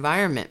this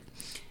environment.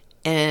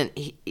 And,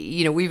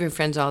 we've been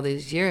friends all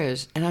these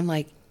years. And I'm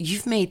like,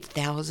 you've made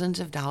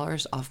thousands of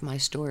dollars off my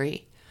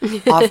story.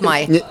 Off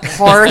my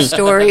horror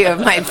story of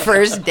my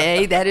first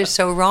day. That is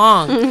so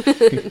wrong.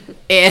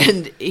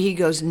 And he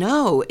goes,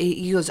 no.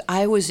 He goes,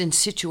 I was in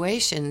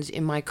situations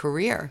in my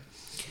career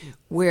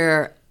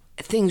where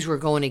things were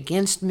going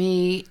against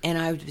me, and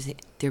I would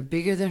think, they're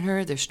bigger than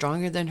her, they're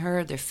stronger than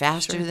her, they're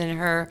faster than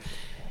her,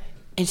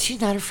 and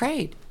she's not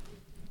afraid.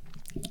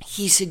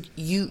 He said,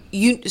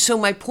 so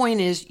my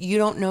point is, you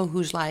don't know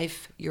whose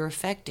life you're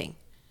affecting.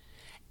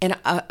 And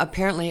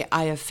apparently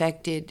I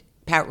affected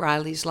Pat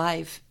Riley's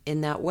life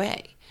in that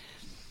way.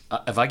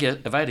 If I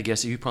had to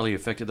guess, you probably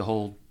affected the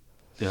whole,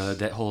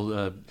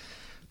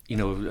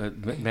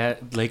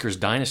 Lakers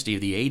dynasty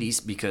of the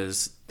 '80s,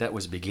 because that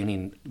was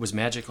beginning. Was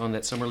Magic on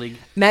that summer league?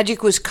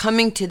 Magic was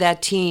coming to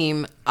that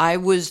team. I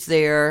was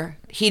there.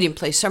 He didn't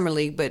play summer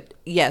league, but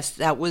yes,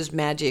 that was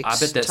Magic's time. I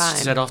bet that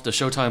set off the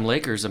Showtime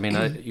Lakers. I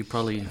mean, you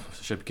probably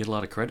should get a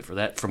lot of credit for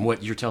that. From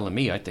what you're telling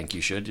me, I think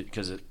you should,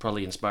 because it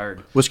probably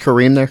inspired. Was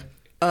Kareem there?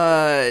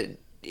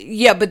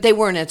 Yeah, but they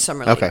weren't at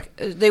summer league.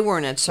 Okay. They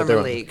weren't at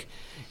summer league.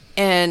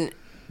 And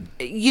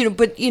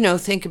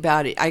think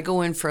about it. I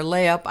go in for a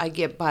layup. I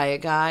get by a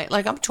guy.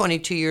 Like, I'm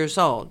 22 years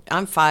old.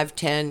 I'm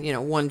 5'10",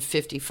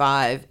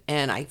 155.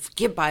 And I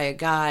get by a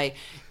guy,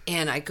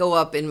 and I go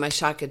up, and my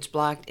shot gets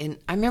blocked. And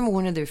I remember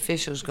one of the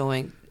officials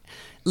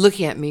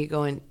looking at me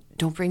going,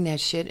 "Don't bring that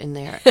shit in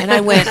there." And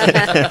I went,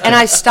 and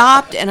I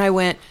stopped, and I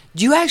went,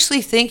 "Do you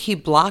actually think he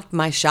blocked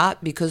my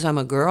shot because I'm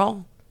a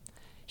girl?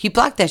 He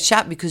blocked that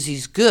shot because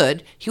he's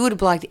good. He would have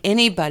blocked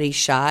anybody's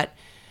shot.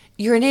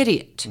 You're an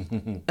idiot,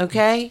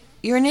 okay?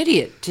 You're an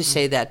idiot to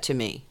say that to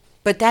me."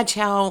 But that's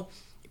how,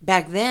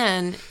 back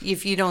then,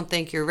 if you don't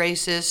think you're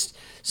racist,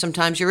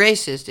 sometimes you're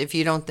racist. If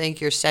you don't think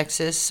you're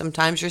sexist,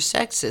 sometimes you're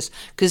sexist.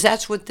 Because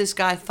that's what this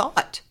guy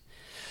thought.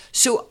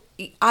 So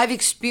I've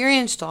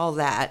experienced all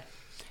that,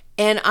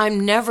 and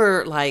I'm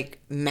never, like,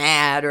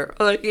 mad or,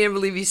 "Oh, I can't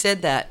believe he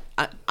said that."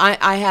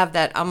 I have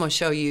that "I'm going to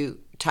show you"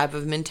 type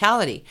of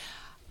mentality.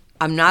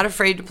 I'm not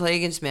afraid to play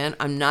against men.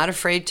 I'm not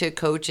afraid to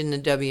coach in the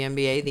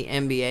WNBA, the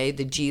NBA,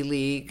 the G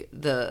League,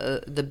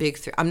 the Big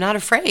Three. I'm not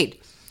afraid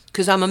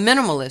because I'm a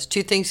minimalist.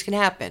 Two things can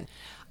happen.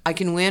 I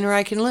can win or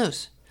I can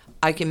lose.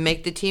 I can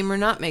make the team or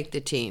not make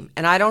the team.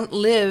 And I don't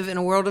live in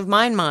a world of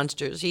mind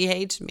monsters. He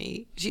hates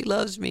me. She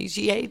loves me.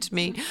 She hates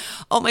me.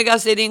 Oh my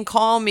gosh, they didn't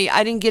call me.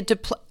 I didn't get to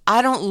play.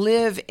 I don't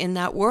live in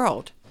that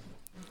world.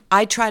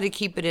 I try to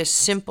keep it as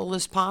simple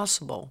as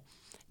possible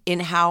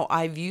in how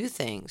I view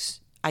things.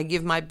 I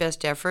give my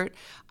best effort.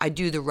 I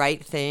do the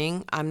right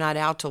thing. I'm not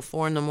out till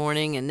 4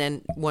 a.m. and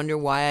then wonder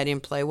why I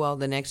didn't play well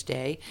the next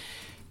day.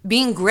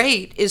 Being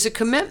great is a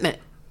commitment.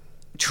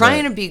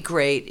 Trying to be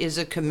great is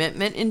a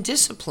commitment and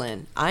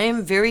discipline. I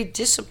am very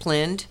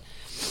disciplined,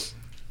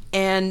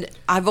 and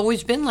I've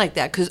always been like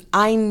that because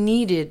I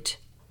needed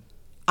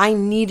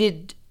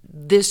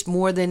this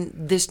more than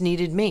this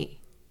needed me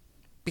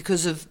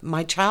because of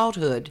my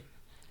childhood.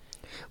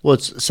 Well,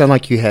 it sounded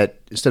like you had,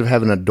 instead of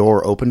having a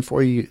door open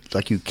for you,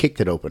 like you kicked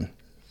it open,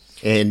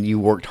 and you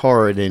worked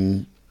hard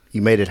and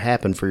you made it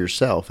happen for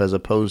yourself, as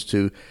opposed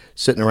to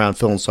sitting around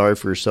feeling sorry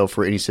for yourself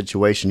for any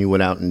situation. You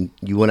went out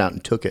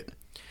and took it.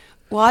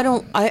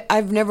 Well,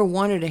 I've never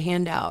wanted a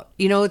handout.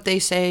 You know what they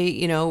say,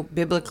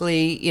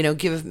 biblically,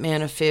 give a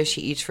man a fish,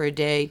 he eats for a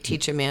day.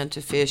 Teach a man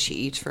to fish, he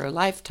eats for a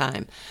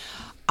lifetime.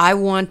 I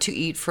want to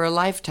eat for a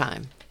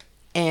lifetime.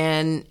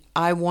 And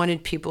I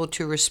wanted people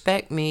to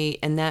respect me,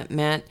 and that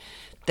meant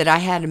that I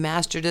had to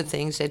master the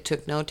things that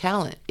took no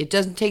talent. It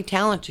doesn't take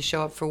talent to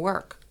show up for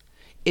work.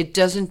 It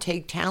doesn't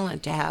take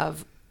talent to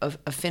have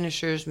a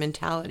finisher's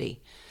mentality.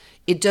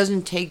 It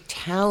doesn't take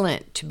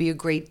talent to be a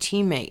great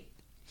teammate.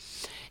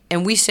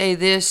 And we say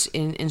this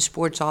in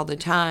sports all the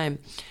time: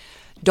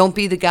 don't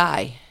be the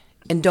guy,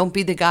 and don't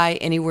be the guy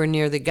anywhere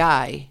near the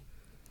guy,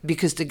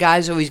 because the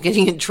guy's always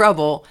getting in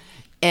trouble,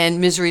 and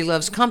misery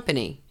loves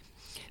company.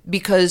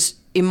 Because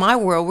in my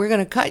world, we're going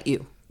to cut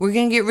you. We're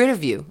going to get rid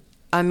of you.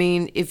 I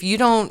mean, if you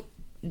don't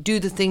do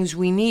the things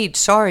we need,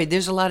 sorry,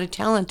 there's a lot of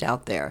talent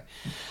out there.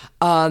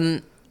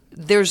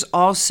 There's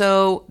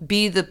also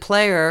be the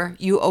player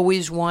you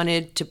always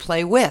wanted to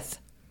play with.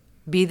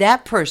 Be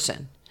that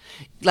person.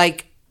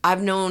 Like,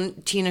 I've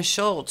known Tina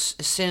Schultz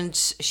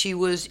since she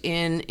was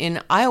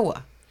in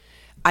Iowa.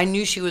 I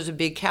knew she was a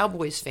big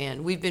Cowboys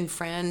fan. We've been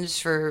friends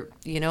for,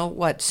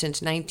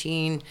 since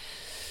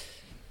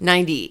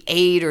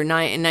 1998 or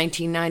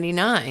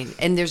 1999.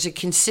 And there's a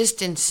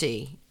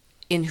consistency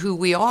in who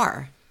we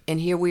are. And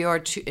here we are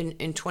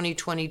in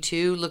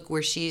 2022. Look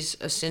where she's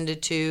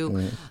ascended to.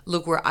 Right.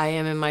 Look where I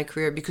am in my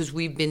career, because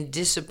we've been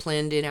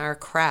disciplined in our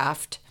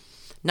craft.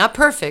 Not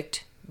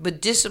perfect, but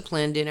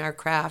disciplined in our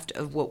craft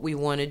of what we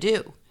want to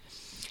do.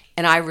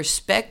 And I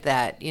respect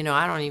that.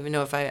 I don't even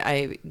know if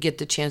I get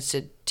the chance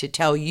to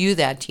tell you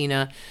that,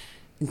 Tina.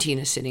 And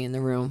Tina's sitting in the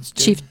room.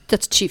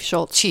 That's Chief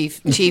Schultz.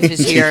 Chief is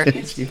here.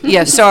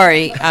 Yeah,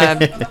 sorry.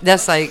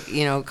 That's like,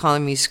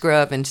 calling me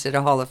scrub instead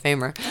of Hall of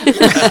Famer.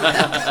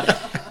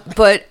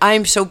 But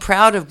I'm so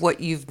proud of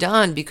what you've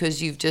done,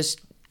 because you've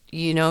just,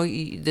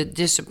 the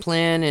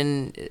discipline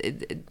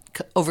and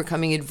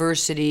overcoming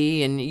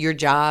adversity and your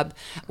job.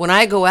 When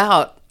I go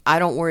out, I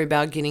don't worry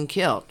about getting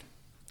killed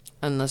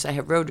unless I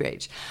have road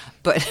rage.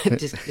 But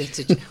and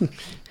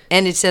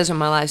it says on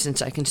my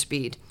license I can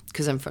speed,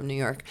 because I'm from New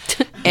York.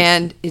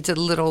 And it's a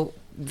little,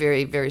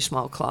 very, very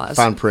small clause.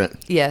 Fine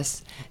print.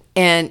 Yes.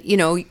 And,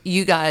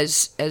 you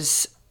guys,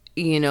 as,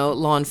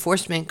 law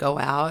enforcement, go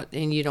out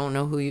and you don't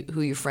know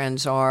who your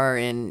friends are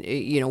and,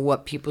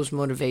 what people's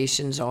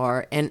motivations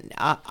are. And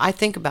I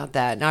think about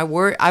that, and I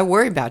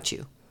worry about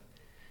you.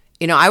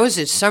 I was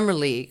at Summer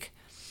League.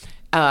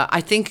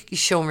 I think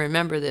she'll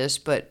remember this,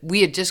 but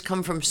we had just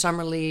come from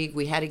Summer League.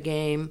 We had a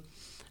game.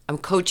 I'm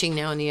coaching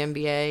now in the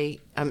NBA.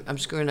 I'm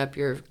screwing up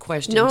your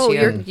questions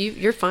here. No,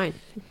 you're fine.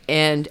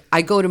 And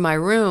I go to my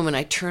room and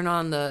I turn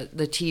on the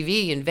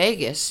TV in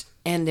Vegas,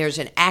 and there's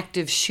an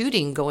active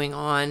shooting going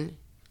on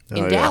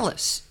in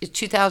Dallas. It's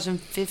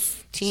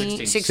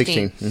 2015,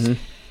 16. Mm-hmm.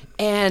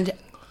 And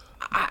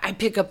I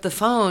pick up the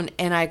phone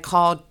and I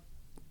call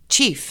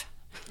Chief,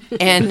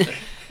 and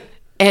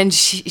And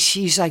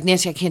she's like,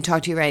 Nancy, I can't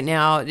talk to you right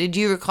now. Did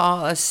you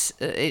recall us?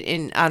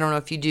 And I don't know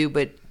if you do,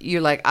 but you're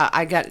like,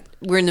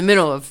 we're in the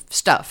middle of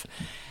stuff.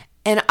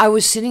 And I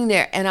was sitting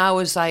there and I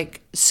was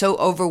like so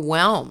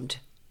overwhelmed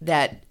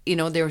that,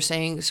 they were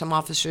saying some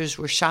officers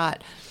were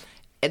shot.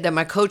 That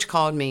my coach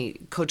called me,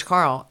 Coach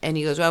Carl, and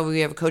he goes, well, we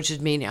have a coach's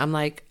meeting. I'm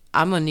like,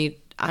 I need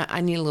a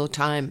little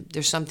time.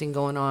 There's something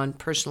going on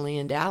personally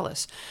in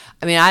Dallas.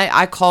 I mean,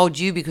 I called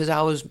you because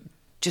I was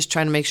just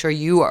trying to make sure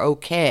you are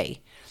okay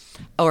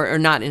or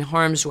not in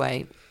harm's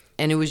way.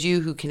 And it was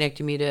you who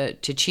connected me to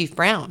Chief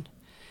Brown,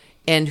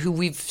 and who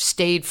we've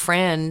stayed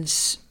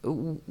friends.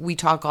 We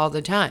talk all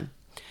the time.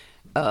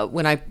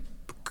 When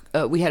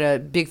we had a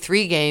Big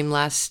 3 game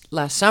last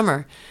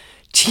summer,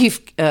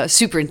 Chief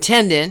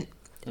Superintendent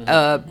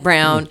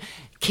Brown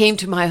came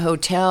to my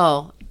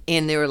hotel,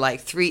 and there were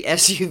like 3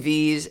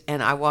 SUVs,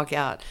 and I walk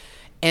out,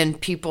 and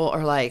people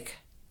are like,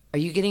 are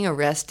you getting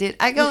arrested?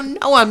 I go,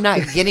 no, I'm not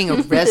getting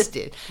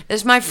arrested.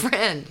 That's my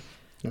friend.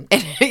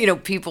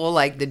 And, people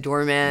like the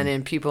doorman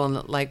and people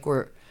like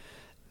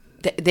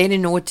they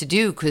didn't know what to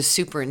do because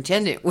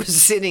Superintendent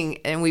was sitting,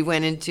 and we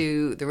went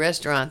into the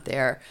restaurant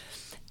there,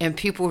 and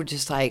people were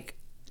just like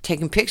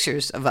taking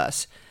pictures of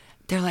us.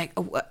 They're like,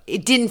 oh,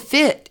 it didn't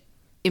fit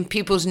in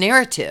people's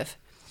narrative.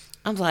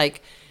 I'm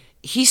like,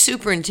 he's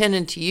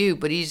superintendent to you,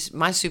 but he's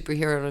my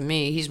superhero to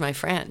me. He's my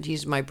friend.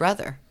 He's my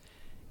brother.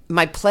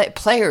 My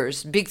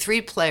players, Big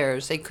 3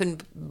 players, they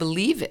couldn't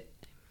believe it.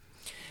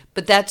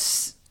 But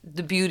that's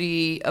the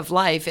beauty of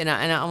life. And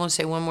I want to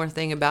say one more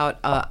thing about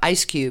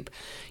Ice Cube.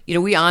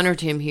 We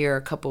honored him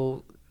here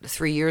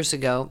 3 years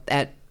ago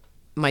at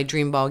my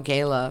Dream Ball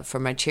Gala for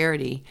my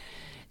charity.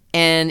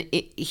 And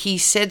he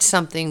said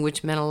something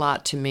which meant a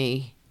lot to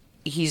me.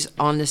 He's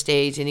on the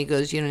stage and he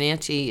goes,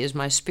 Nancy is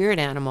my spirit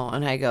animal.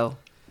 And I go,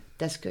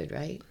 that's good,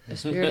 right? A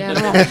spirit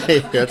animal?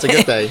 That's a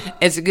good thing.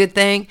 It's a good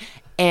thing.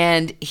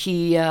 And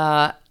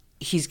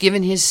he's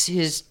given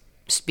his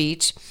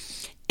speech,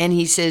 and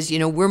he says,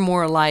 we're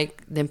more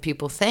alike than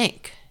people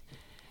think.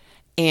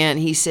 And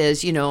he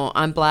says,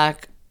 I'm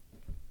black,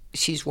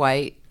 she's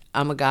white,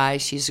 I'm a guy,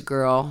 she's a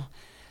girl.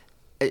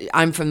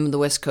 I'm from the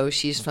West Coast,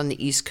 she's from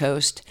the East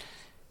Coast.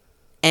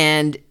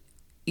 And,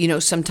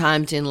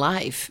 sometimes in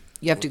life,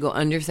 you have to go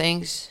under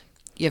things,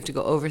 you have to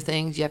go over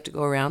things, you have to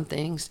go around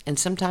things, and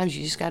sometimes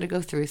you just got to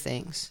go through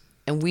things.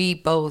 And we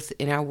both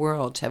in our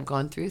worlds have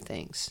gone through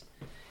things.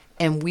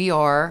 And we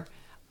are,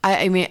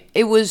 I mean,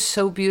 it was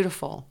so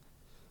beautiful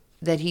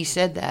that he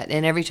said that.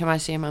 And every time I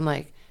see him, I'm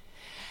like,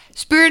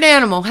 spirit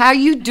animal, how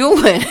you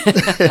doing?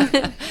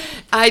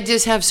 I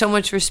just have so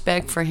much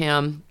respect for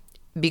him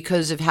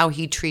because of how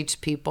he treats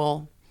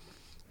people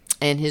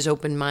and his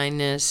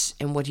open-mindedness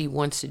and what he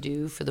wants to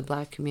do for the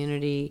black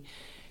community.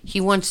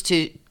 He wants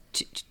to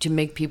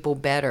make people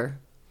better.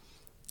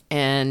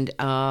 And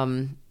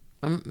I'm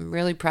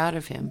really proud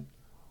of him.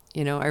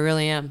 I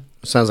really am.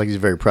 Sounds like he's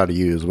very proud of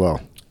you as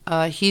well.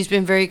 He's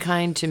been very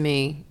kind to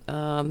me.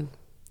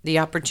 The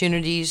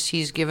opportunities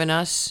he's given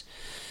us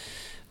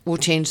will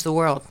change the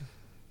world.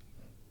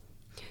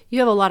 You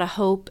have a lot of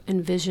hope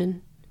and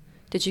vision.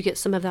 Did you get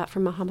some of that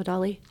from Muhammad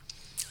Ali?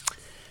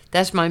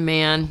 That's my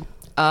man.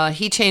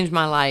 He changed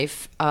my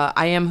life.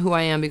 I am who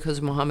I am because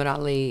of Muhammad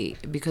Ali.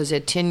 Because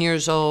at 10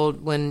 years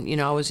old, when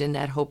I was in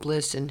that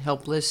hopeless and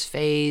helpless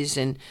phase,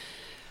 and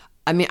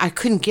I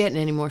couldn't get in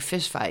any more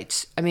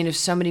fistfights. If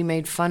somebody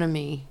made fun of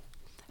me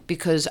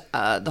because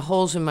the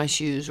holes in my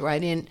shoes, or I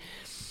didn't,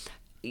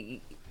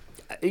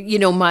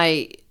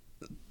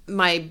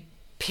 my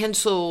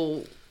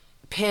pencil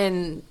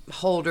pen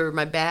holder,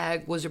 my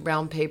bag was a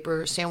brown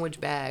paper sandwich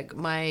bag.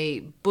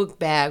 My book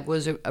bag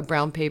was a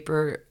brown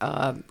paper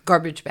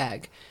garbage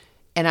bag.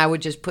 And I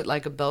would just put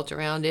like a belt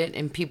around it,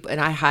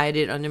 and I hide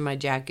it under my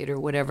jacket or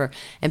whatever.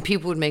 And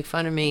people would make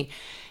fun of me.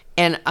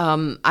 And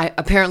I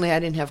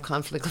didn't have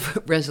conflict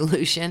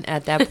resolution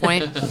at that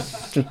point.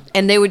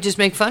 And they would just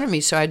make fun of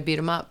me, so I'd beat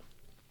them up.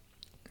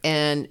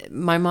 And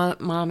my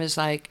mom is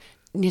like,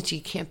 Nancy,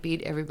 you can't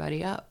beat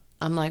everybody up.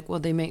 I'm like, well,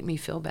 they make me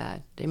feel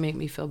bad. They make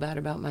me feel bad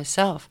about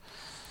myself.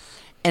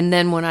 And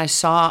then when I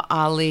saw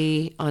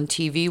Ali on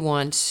TV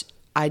once,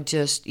 I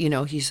just,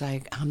 he's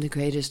like, I'm the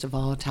greatest of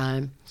all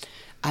time.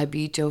 I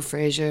beat Joe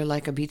Frazier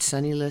like I beat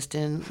Sonny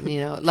Liston,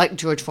 like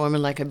George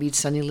Foreman, like I beat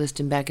Sonny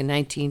Liston back in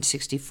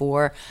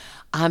 1964.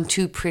 I'm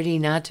too pretty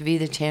not to be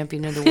the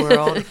champion of the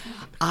world.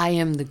 I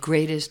am the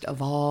greatest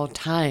of all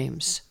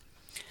times.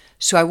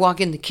 So I walk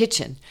in the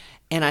kitchen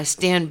and I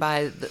stand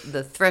by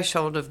the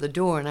threshold of the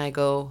door and I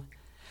go,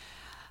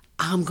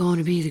 I'm going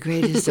to be the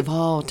greatest of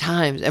all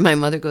times. And my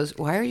mother goes,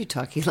 why are you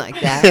talking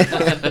like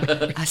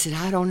that? I said,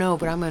 I don't know,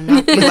 but I'm going to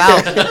knock you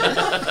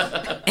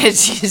out. And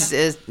she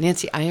says,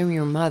 Nancy, I am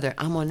your mother.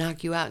 I'm going to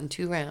knock you out in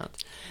 2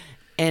 rounds.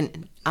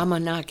 And I'm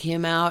going to knock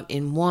him out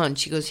in 1.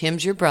 She goes,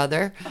 him's your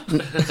brother.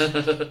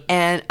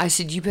 And I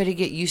said, you better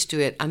get used to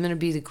it. I'm going to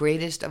be the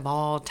greatest of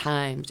all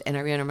times. And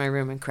I ran in my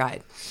room and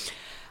cried.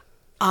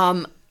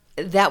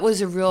 That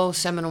was a real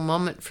seminal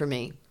moment for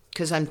me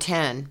because I'm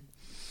 10.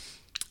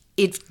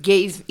 He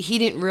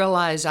didn't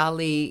realize,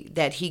 Ali,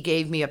 that he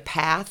gave me a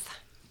path.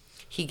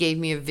 he gave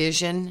me a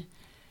vision,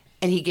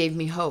 and he gave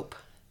me hope.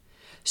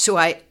 So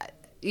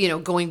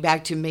going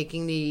back to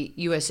making the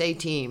USA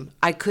team,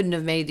 I couldn't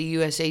have made the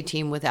USA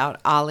team without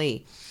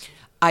Ali.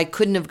 I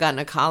couldn't have gotten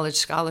a college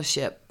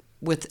scholarship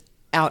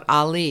without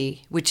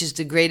Ali, which is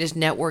the greatest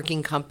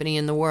networking company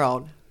in the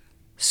world.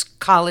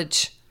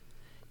 College,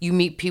 you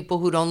meet people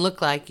who don't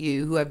look like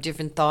you, who have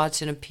different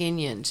thoughts and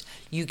opinions.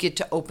 You get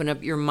to open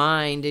up your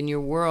mind and your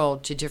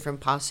world to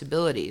different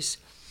possibilities.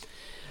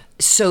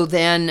 So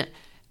then,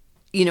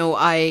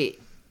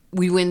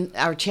 we win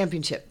our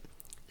championship.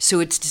 So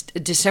it's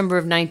December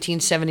of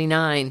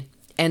 1979,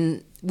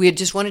 and we had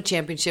just won a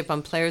championship.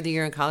 I'm Player of the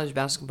Year in college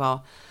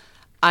basketball.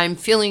 I'm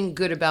feeling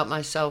good about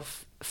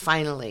myself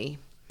finally,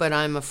 but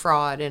I'm a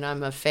fraud and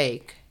I'm a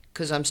fake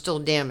because I'm still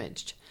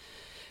damaged.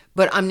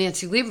 But I'm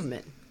Nancy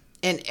Lieberman,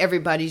 and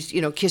everybody's,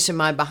 kissing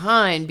my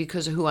behind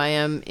because of who I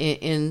am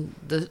in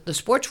the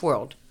sports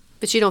world.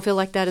 But you don't feel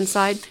like that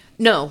inside?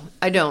 No,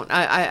 I don't.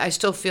 I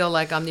still feel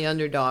like I'm the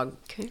underdog.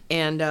 Okay.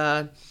 And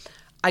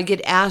I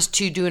get asked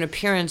to do an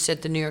appearance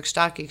at the New York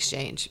Stock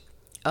Exchange.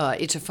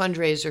 It's a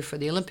fundraiser for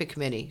the Olympic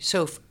Committee.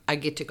 So I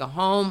get to go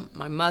home.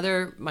 My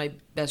mother, my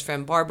best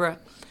friend Barbara,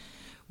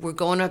 we're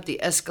going up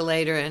the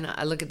escalator, and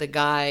I look at the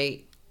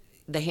guy,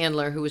 the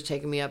handler who was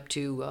taking me up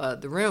to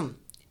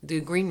the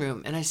green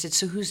room, and I said,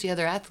 "So who's the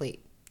other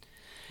athlete?"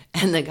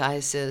 And the guy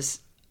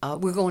says,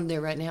 "We're going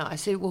there right now." I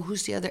said, "Well,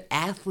 who's the other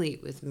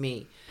athlete with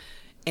me?"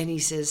 And he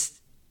says,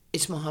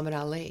 "It's Muhammad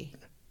Ali."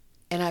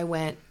 And I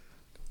went,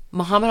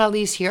 "Muhammad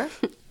Ali's here?"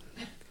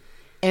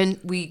 And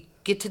we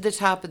get to the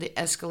top of the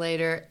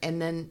escalator,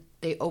 and then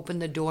they open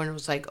the door, and it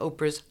was like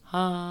Oprah's,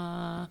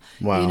 Wow.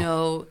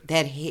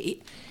 that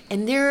hate.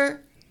 And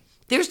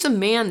there's the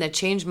man that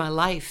changed my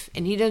life,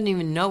 and he doesn't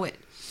even know it.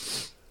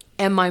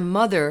 And my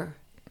mother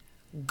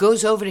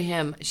goes over to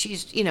him.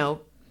 She's,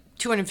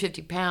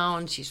 250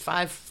 pounds. She's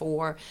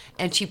 5'4",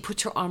 and she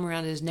puts her arm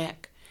around his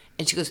neck,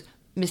 and she goes,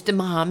 "Mr.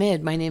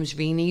 Muhammad, my name's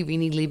Rini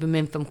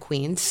Lieberman from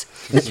Queens."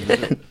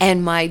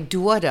 And my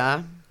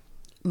daughter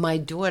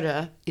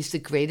is the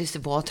greatest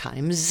of all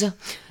times.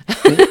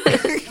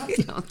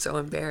 I'm so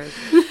embarrassed.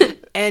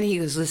 And he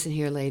goes, "Listen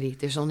here, lady,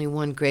 there's only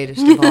one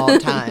greatest of all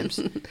times,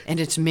 and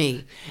it's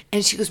me."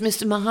 And she goes,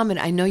 "Mr. Muhammad,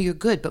 I know you're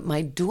good, but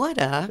my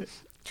daughter..."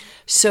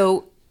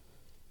 So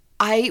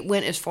I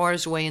went as far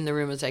away in the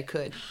room as I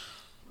could.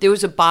 There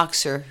was a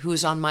boxer who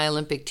was on my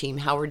Olympic team,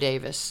 Howard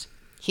Davis.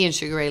 He and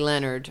Sugar Ray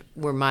Leonard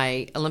were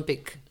my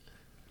Olympic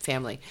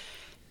family.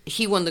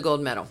 He won the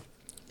gold medal.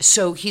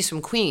 So he's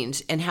from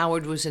Queens, and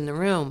Howard was in the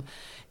room.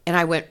 And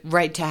I went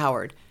right to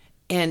Howard.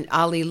 And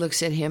Ali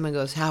looks at him and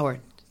goes,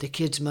 "Howard, the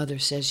kid's mother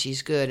says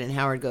she's good." And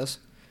Howard goes,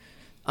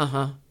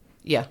 "Uh-huh,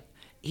 yeah."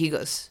 He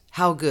goes,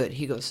 "How good?"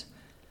 He goes,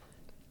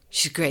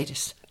 "She's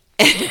greatest."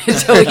 And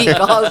so he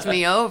calls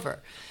me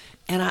over.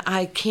 And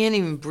I can't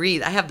even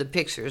breathe. I have the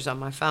pictures on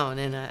my phone,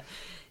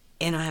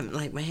 and I'm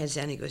like, my head's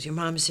down. He goes, "Your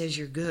mom says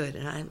you're good."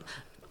 And I'm,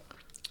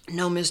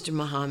 "No, Mr.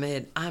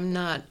 Muhammad, I'm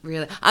not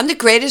really. I'm the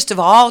greatest of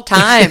all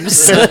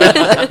times."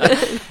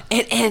 and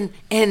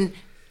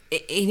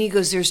he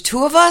goes, "There's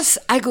two of us?"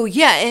 I go,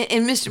 "Yeah."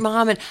 And Mr.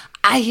 Muhammad,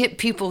 I hit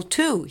people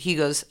too. He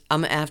goes,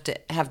 "I'm gonna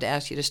have to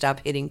ask you to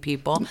stop hitting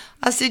people."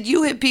 I said,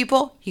 "You hit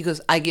people?" He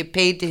goes, "I get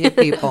paid to hit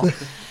people."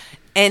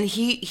 And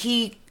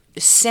he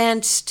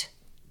sensed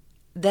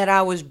that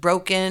I was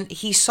broken.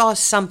 He saw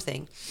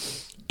something.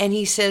 And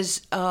he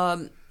says,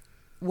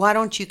 "Why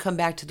don't you come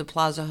back to the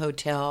Plaza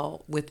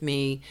Hotel with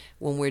me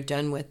when we're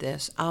done with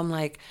this?" I'm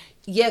like,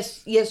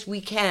 yes, we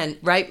can.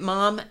 Right,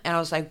 Mom? And I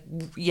was like,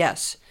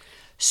 yes.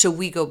 So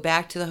we go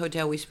back to the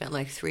hotel. We spent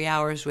like 3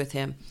 hours with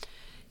him.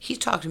 He's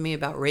talking to me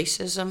about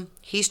racism.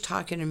 He's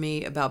talking to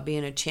me about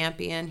being a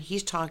champion.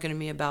 He's talking to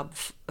me about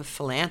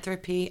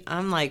philanthropy.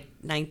 I'm like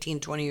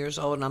 19, 20 years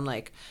old, and I'm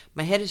like,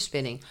 my head is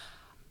spinning.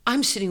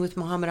 I'm sitting with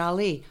Muhammad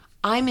Ali.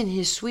 I'm in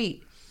his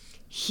suite.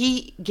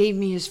 He gave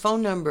me his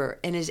phone number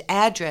and his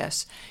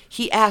address.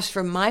 He asked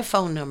for my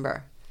phone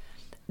number.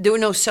 There were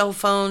no cell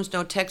phones,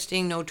 no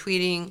texting, no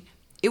tweeting.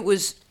 It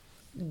was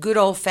good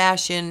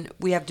old-fashioned,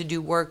 we have to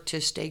do work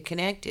to stay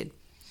connected.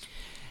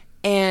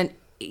 And,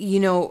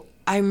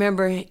 I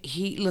remember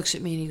he looks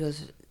at me and he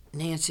goes,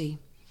 "Nancy,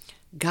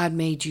 God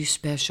made you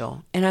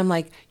special." And I'm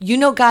like, "You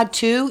know God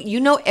too? You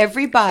know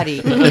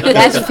everybody.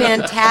 That's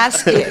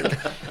fantastic."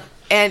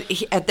 And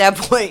at that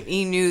point,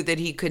 he knew that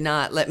he could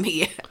not let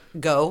me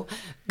go.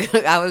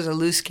 I was a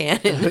loose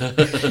cannon.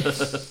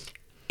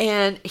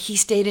 And he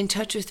stayed in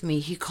touch with me.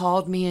 He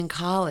called me in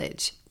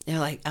college. They're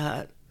like,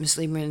 "Miss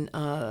Lieberman,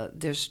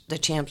 there's the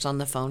champ's on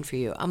the phone for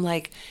you." I'm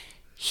like,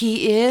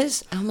 "He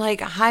is?" I'm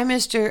like, "Hi,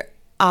 Mr.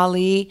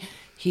 Ali."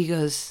 He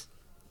goes,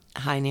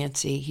 "Hi,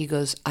 Nancy." He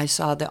goes, "I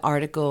saw the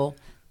article.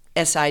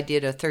 SI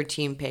did a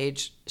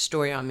 13-page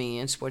story on me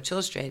in Sports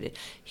Illustrated."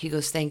 He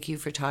goes, "Thank you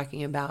for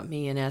talking about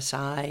me in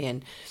SI,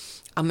 and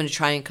I'm going to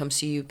try and come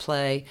see you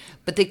play."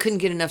 But they couldn't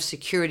get enough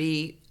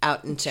security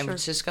out in San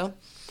Francisco.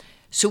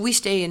 So we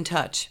stay in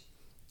touch.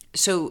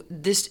 So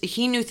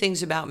he knew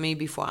things about me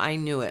before I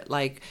knew it,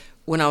 like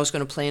when I was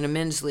going to play in a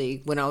men's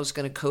league, when I was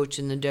going to coach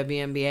in the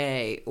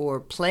WNBA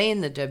or play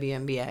in the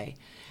WNBA.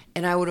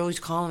 And I would always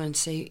call him and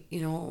say,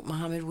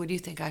 Muhammad, what do you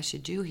think I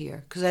should do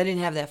here? Because I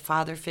didn't have that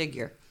father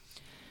figure.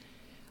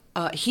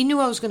 He knew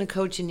I was going to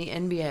coach in the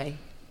NBA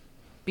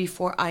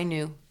before I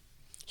knew.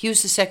 He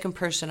was the second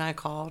person I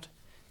called.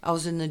 I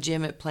was in the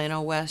gym at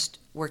Plano West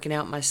working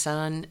out my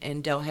son,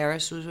 and Del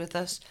Harris was with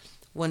us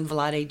when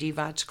Vlade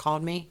Divac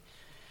called me.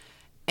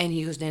 And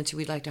he goes, Nancy,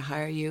 we'd like to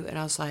hire you. And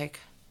I was like,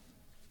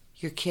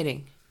 you're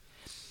kidding.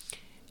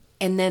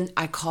 And then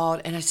I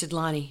called and I said,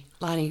 Lonnie,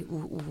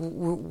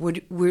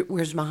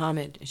 where's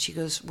Muhammad? And she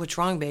goes, what's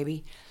wrong,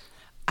 baby?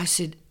 I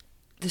said,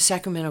 the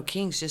Sacramento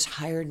Kings just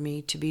hired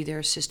me to be their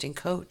assistant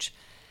coach.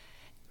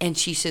 And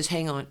she says,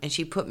 hang on. And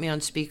she put me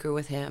on speaker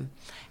with him.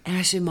 And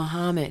I said,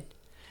 Muhammad,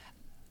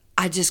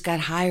 I just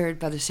got hired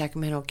by the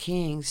Sacramento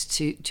Kings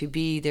to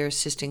be their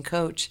assistant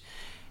coach.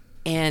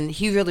 And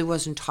he really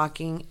wasn't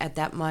talking at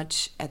that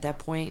much at that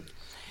point.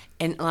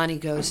 And Lonnie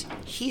goes,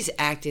 he's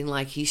acting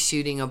like he's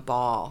shooting a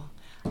ball.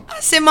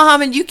 I said,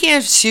 Muhammad, you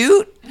can't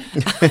shoot.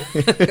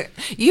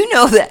 You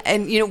know that.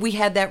 And, we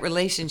had that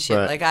relationship.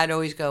 Right. Like, I'd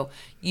always go,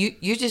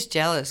 you're just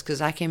jealous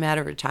because I came out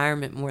of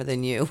retirement more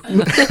than you.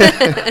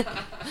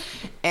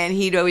 And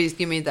he'd always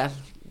give me the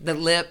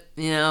lip,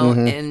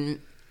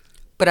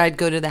 but I'd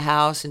go to the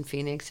house in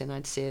Phoenix and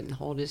I'd sit and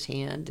hold his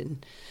hand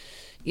and,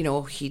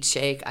 he'd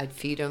shake. I'd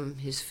feed him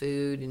his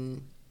food.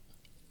 And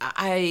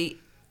I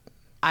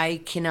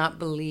cannot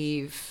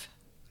believe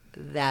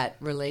that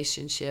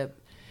relationship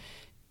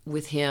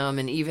with him,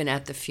 and even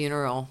at the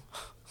funeral.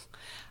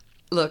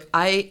 Look,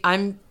 I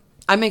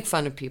make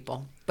fun of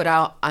people, but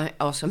I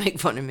also make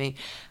fun of me.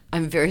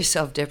 I'm very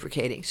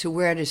self-deprecating. So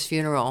we're at his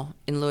funeral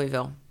in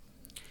Louisville,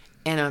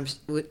 and I'm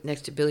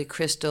next to Billy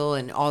Crystal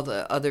and all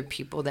the other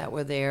people that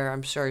were there.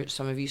 I'm sure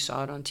some of you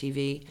saw it on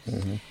TV.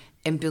 Mm-hmm.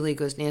 And Billy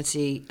goes,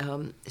 Nancy,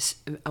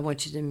 I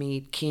want you to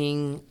meet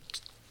King.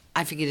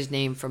 I forget his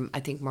name, from, I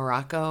think,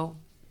 Morocco,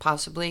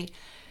 possibly.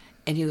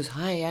 And he goes,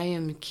 hi, I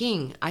am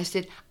King. I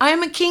said, I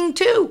am a king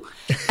too.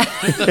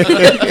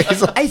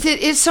 I said,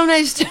 it's so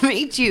nice to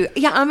meet you.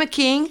 Yeah, I'm a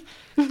king.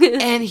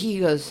 And he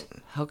goes,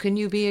 how can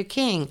you be a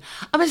king?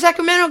 I'm a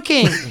Sacramento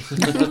king.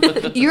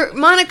 You're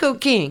Monaco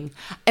king.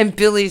 And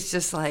Billy's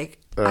just like,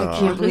 I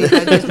can't believe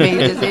I just made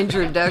this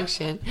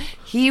introduction.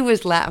 He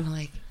was laughing. I'm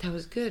like, that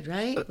was good,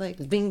 right?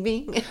 Like, bing,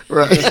 bing.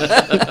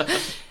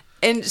 Right.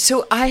 And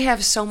so I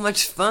have so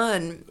much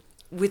fun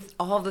with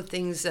all the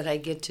things that I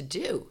get to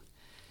do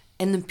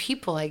and the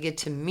people I get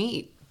to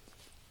meet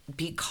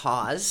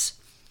because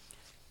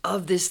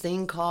of this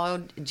thing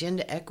called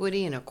gender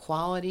equity and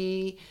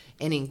equality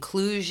and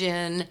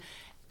inclusion.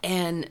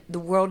 And the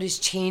world is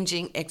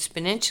changing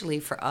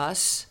exponentially for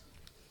us.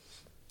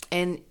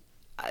 And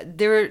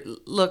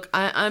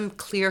I'm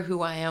clear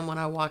who I am when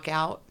I walk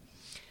out,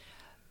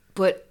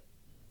 but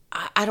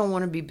I don't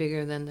want to be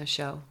bigger than the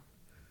show.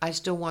 I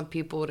still want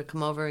people to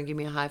come over and give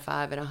me a high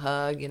five and a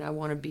hug, and I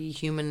want to be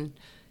human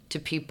to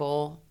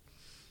people.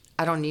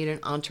 I don't need an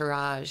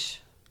entourage.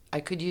 I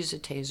could use a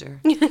taser.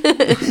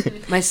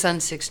 My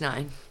son's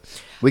 6'9".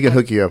 We can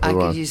hook you up with I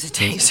one. could use a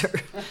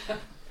taser.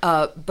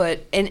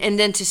 But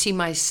then to see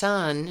my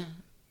son,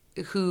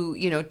 who,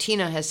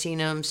 Tina has seen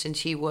him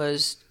since he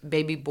was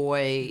baby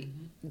boy,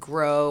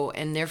 grow,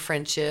 and their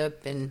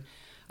friendship, and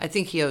I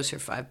think he owes her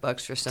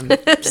 $5 for some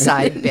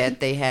side bet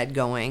they had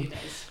going.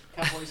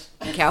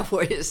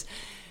 Cowboys.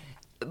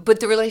 But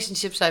the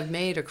relationships I've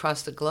made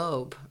across the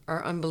globe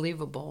are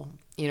unbelievable.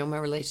 My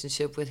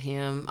relationship with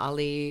him,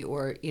 Ali,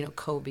 or,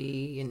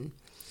 Kobe. And,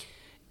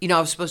 I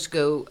was supposed to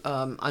go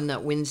on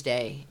that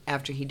Wednesday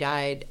after he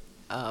died.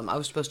 I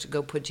was supposed to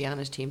go put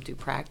Gianna's team through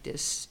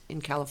practice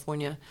in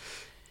California.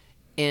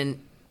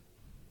 And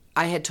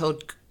I had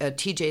told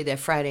TJ that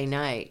Friday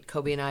night,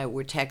 Kobe and I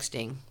were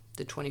texting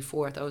the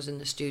 24th. I was in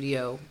the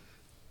studio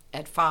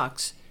at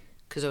Fox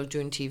because I was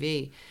doing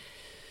TV.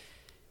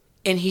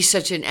 And he's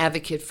such an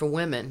advocate for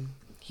women.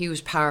 He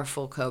was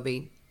powerful,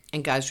 Kobe.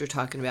 And guys were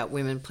talking about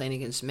women playing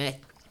against men.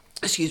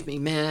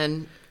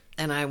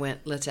 And I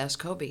went, let's ask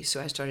Kobe.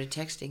 So I started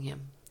texting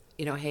him.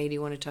 Hey, do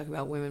you want to talk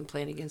about women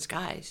playing against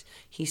guys?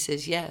 He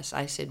says, yes.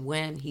 I said,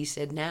 when? He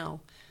said, now.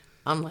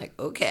 I'm like,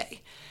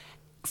 okay.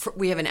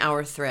 We have an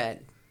hour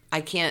thread.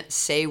 I can't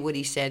say what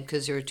he said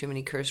because there are too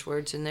many curse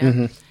words in there.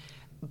 Mm-hmm.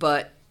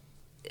 But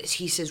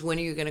he says, when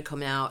are you going to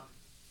come out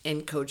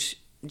and coach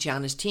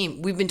Gianna's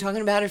team? We've been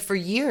talking about it for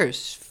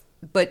years,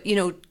 but,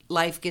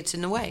 life gets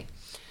in the way.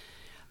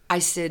 I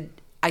said,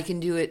 I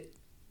can do it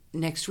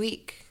next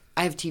week.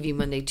 I have TV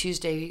Monday,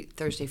 Tuesday,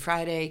 Thursday,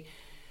 Friday.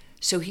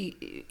 So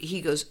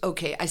he goes,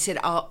 okay. I said,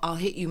 I'll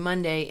hit you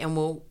Monday and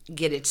we'll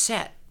get it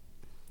set.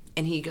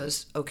 And he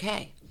goes,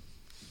 okay.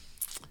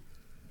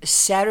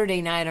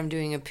 Saturday night, I'm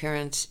doing an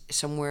appearance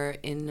somewhere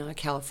in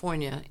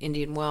California,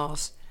 Indian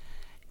Wells,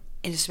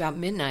 and it's about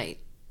midnight,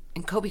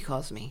 and Kobe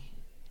calls me,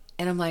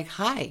 and I'm like,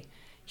 hi.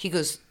 He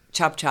goes,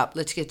 chop, chop,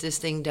 let's get this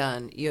thing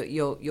done.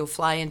 You'll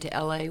fly into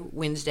LA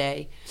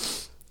Wednesday.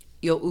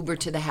 You'll Uber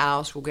to the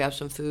house. We'll grab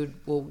some food.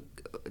 We'll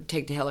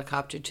take the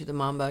helicopter to the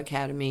Mamba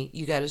Academy.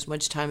 You got as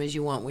much time as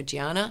you want with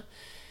Gianna.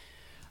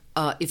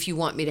 If you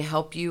want me to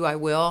help you, I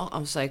will. I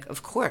was like,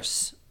 of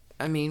course.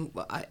 I mean,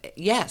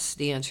 yes,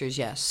 the answer is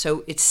yes.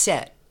 So it's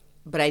set.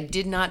 But I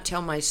did not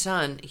tell my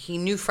son. He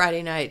knew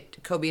Friday night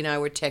Kobe and I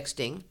were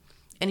texting,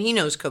 and he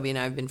knows Kobe and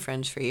I have been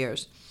friends for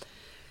years.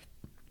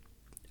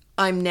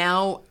 I'm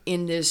now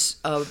in this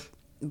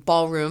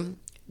ballroom.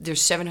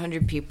 There's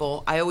 700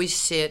 people. I always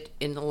sit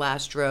in the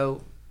last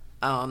row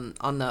on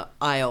the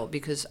aisle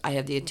because I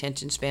have the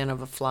attention span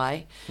of a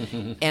fly,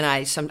 and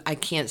I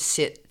can't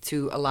sit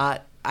through a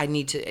lot. I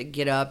need to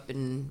get up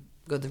and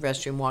go to the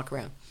restroom, walk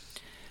around.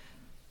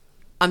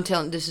 I'm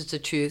telling, this is the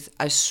truth.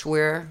 I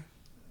swear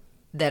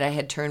that I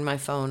had turned my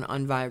phone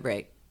on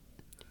vibrate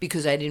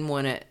because I didn't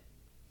want to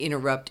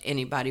interrupt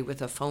anybody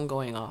with a phone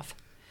going off.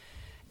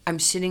 I'm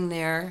sitting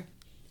there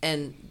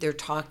and they're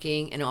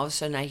talking, and all of a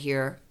sudden I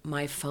hear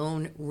my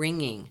phone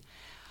ringing.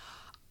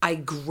 I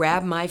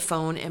grab my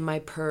phone and my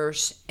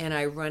purse and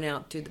I run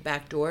out through the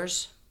back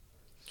doors,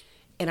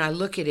 and I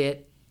look at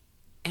it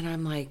and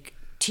I'm like,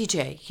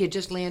 TJ, he had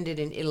just landed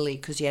in Italy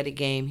because he had a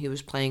game. He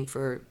was playing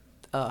for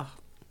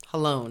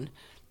Holon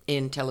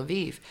in Tel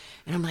Aviv.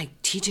 And I'm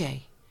like,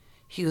 TJ.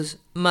 He goes,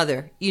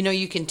 Mother,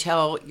 you can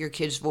tell your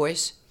kid's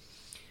voice.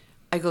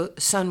 I go,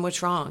 son,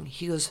 what's wrong?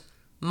 He goes,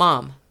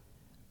 Mom.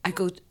 I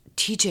go,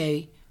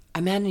 TJ,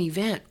 I'm at an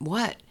event.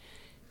 What?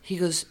 He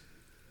goes,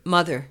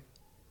 Mother,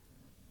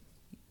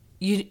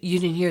 you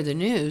didn't hear the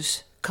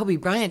news. Kobe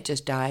Bryant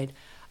just died.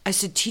 I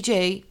said,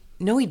 TJ,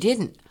 no, he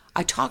didn't.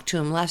 I talked to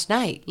him last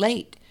night,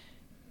 late.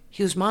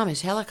 He goes, Mom,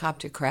 his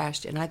helicopter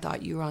crashed, and I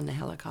thought you were on the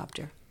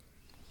helicopter.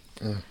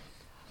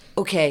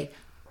 Okay,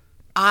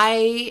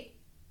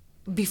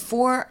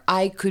 before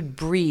I could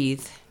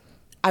breathe,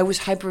 I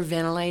was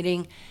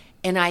hyperventilating,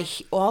 and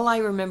all I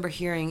remember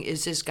hearing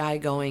is this guy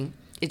going,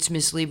 it's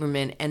Miss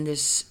Lieberman, and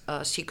this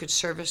Secret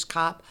Service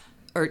cop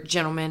or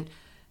gentleman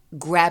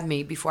grabbed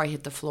me before I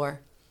hit the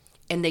floor.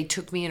 And they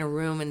took me in a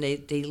room and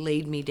they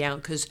laid me down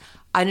because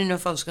I didn't know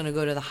if I was going to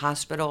go to the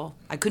hospital.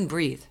 I couldn't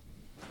breathe.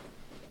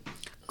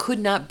 Could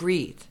not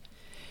breathe.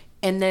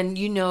 And then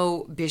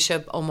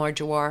Bishop Omar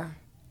Jawar.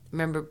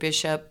 Remember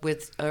Bishop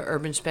with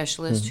urban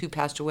specialist who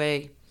passed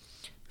away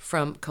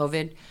from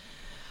COVID?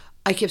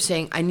 I kept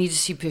saying, I need to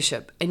see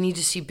Bishop. I need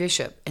to see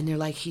Bishop. And they're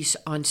like, he's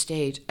on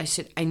stage. I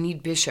said, I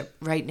need Bishop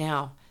right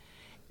now.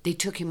 They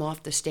took him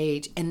off the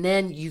stage. And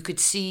then you could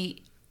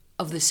see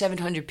of the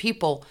 700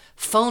 people,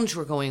 phones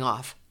were going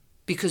off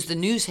because the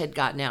news had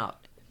gotten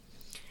out.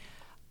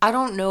 I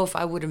don't know if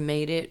I would have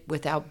made it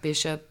without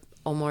Bishop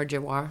Omar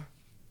Jawar.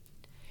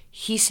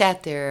 He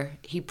sat there.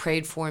 He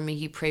prayed for me.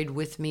 He prayed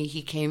with me.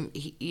 He came,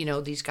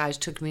 these guys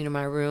took me to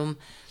my room.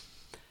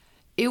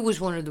 It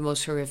was one of the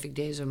most horrific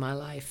days of my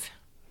life.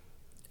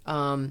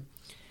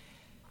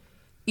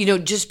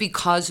 Just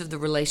because of the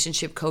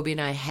relationship Kobe and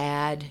I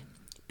had,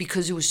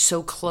 because it was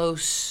so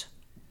close,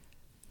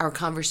 our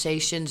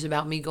conversations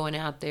about me going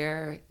out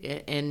there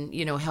and,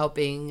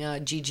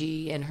 helping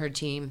Gigi and her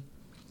team.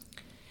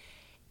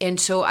 And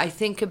so I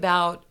think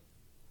about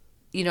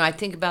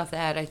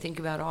that. I think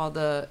about all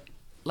the,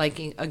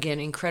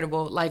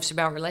 incredible, life's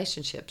about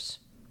relationships.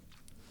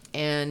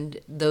 And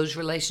those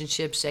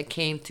relationships that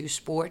came through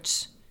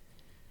sports,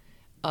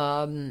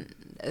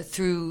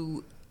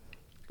 through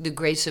the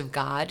grace of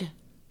God,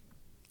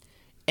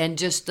 and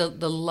just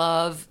the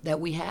love that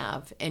we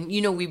have. And,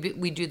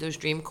 we do those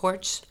dream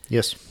courts.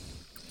 Yes.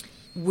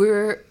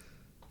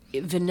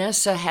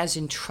 Vanessa has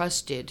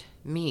entrusted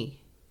me.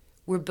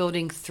 We're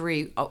building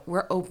 3.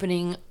 We're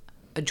opening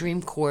a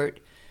dream court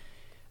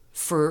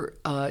for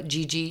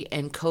Gigi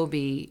and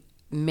Kobe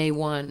May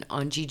 1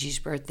 on Gigi's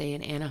birthday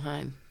in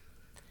Anaheim.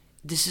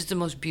 This is the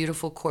most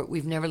beautiful court.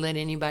 We've never let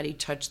anybody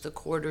touch the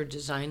court or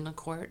design the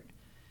court.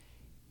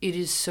 It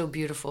is so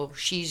beautiful.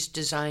 She's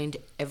designed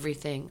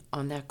everything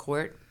on that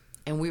court.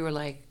 And we were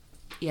like,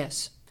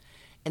 yes.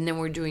 And then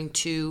we're doing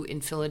 2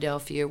 in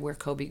Philadelphia where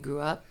Kobe grew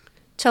up.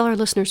 Tell our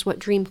listeners what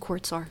dream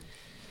courts are.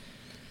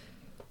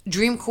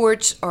 Dream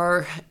courts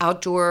are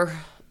outdoor,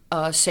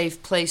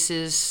 safe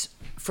places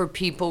for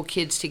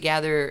kids to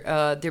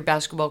gather. They're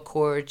basketball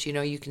courts.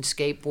 You can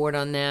skateboard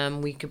on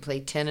them. We could play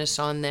tennis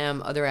on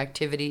them, other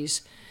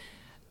activities.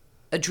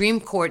 A dream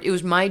court, it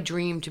was my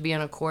dream to be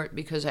on a court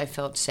because I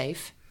felt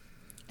safe.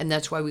 And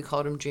that's why we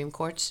called them dream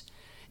courts.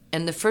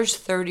 And the first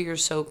 30 or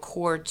so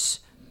courts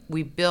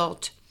we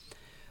built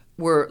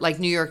were like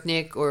New York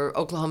Knick or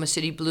Oklahoma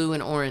City Blue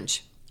and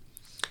Orange.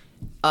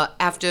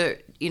 After,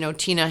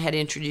 Tina had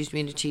introduced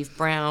me to Chief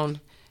Brown,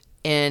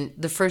 and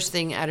the first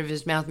thing out of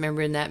his mouth,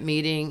 remember in that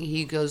meeting,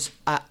 he goes,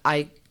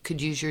 I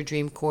could use your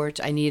dream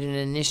courts. I need an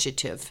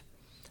initiative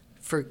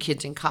for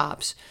kids and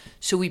cops.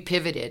 So we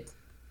pivoted.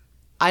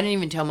 I didn't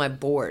even tell my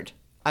board.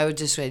 I would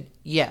just say,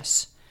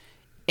 yes.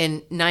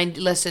 And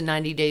less than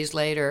 90 days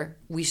later,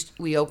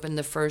 we opened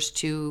the first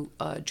 2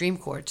 dream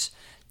courts,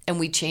 and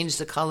we changed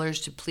the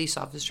colors to police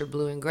officer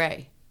blue and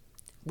gray,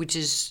 which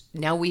is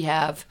now we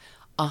have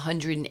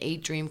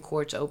 108 dream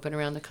courts open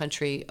around the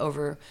country,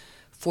 over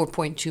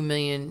 4.2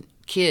 million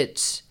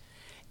kids.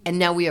 And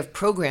now we have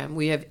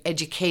we have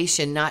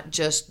education, not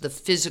just the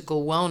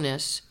physical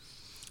wellness.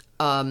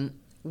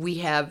 We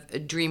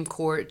have dream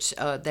courts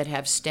that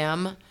have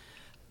STEM,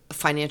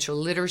 financial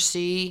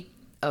literacy,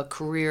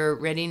 career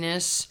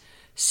readiness,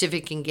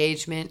 civic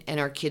engagement, and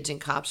our Kids and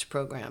Cops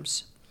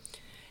programs.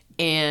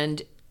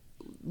 And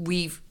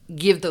we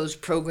give those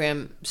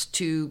programs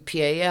to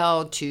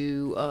PAL,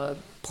 to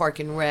Park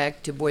and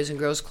Rec, to Boys and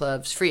Girls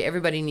Clubs, free.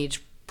 Everybody needs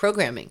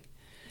programming.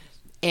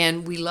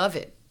 And we love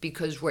it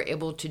because we're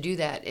able to do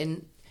that.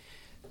 And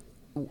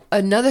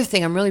another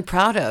thing I'm really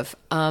proud of,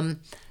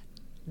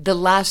 the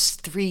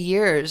last 3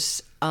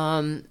 years,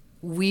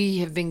 we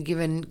have been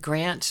given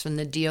grants from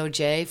the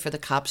DOJ for the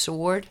COPS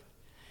Award.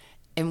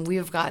 And we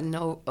have gotten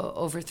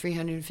over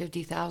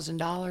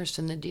 $350,000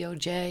 from the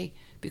DOJ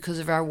because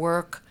of our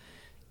work,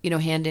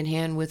 hand in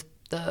hand with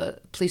the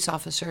police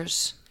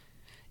officers.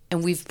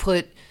 And we've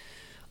put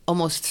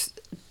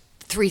almost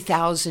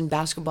 3,000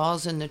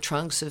 basketballs in the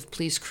trunks of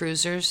police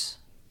cruisers.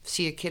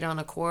 See a kid on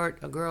a court,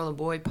 a girl, a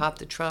boy, pop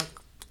the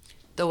truck,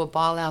 throw a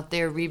ball out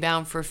there,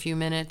 rebound for a few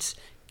minutes,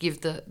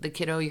 give the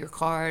kiddo your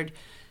card.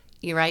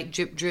 You're right,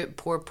 drip, drip,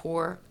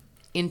 pour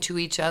into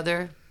each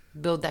other,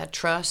 build that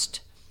trust.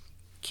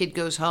 Kid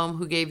goes home,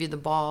 who gave you the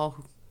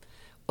ball?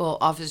 Well,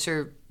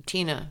 Officer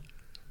Tina,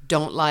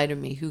 don't lie to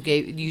me.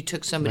 You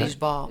took somebody's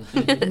ball.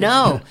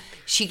 No,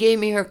 she gave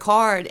me her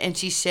card and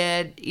she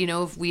said,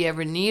 if we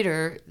ever need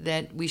her,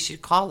 that we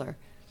should call her.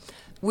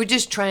 We're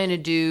just trying to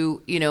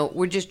do,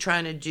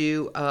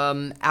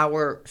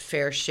 our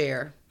fair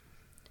share.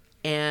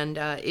 And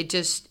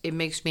it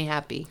makes me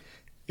happy.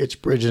 It's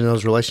bridging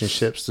those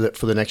relationships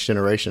for the next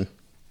generation,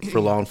 for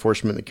law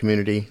enforcement in the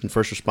community and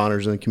first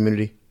responders in the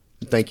community.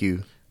 Thank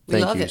you.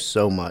 Thank you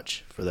so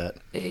much for that.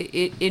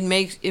 It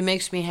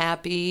makes me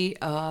happy.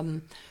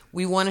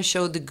 We want to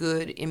show the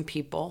good in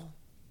people.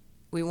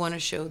 We want to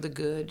show the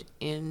good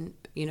in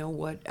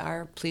what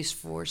our police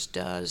force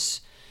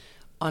does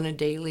on a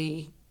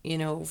daily,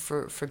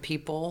 for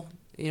people,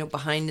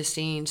 behind the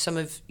scenes.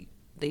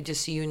 They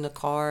just see you in the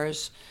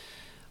cars.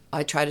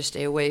 I try to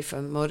stay away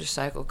from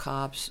motorcycle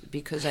cops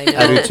because I know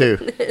I do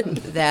too.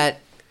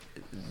 that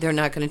they're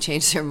not going to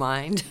change their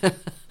mind.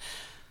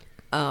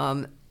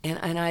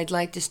 And I'd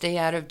like to stay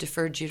out of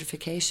deferred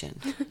adjudication.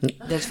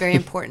 That's very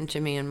important to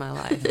me in my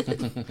life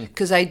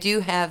because I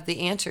do have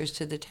the answers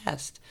to the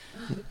test.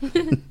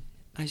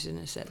 I shouldn't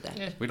have said that.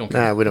 Yeah, we don't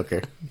care. Nah, we don't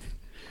care.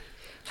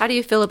 How do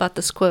you feel about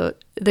this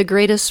quote? The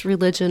greatest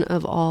religion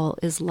of all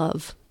is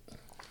love.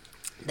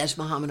 That's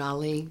Muhammad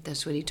Ali.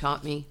 That's what he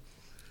taught me.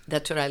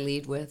 That's what I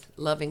lead with,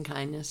 loving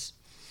kindness.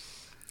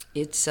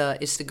 It's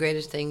the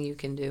greatest thing you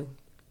can do.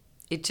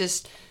 It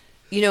just,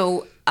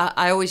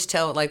 I always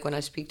tell, like when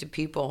I speak to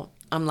people,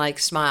 I'm like,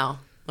 smile.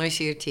 Let me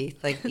see your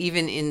teeth. Like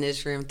even in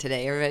this room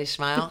today, everybody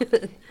smile.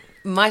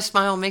 My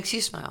smile makes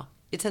you smile.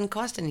 It doesn't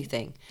cost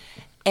anything.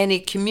 And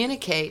it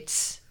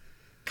communicates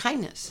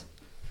kindness,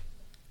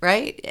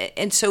 right?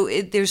 And so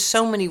there's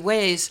so many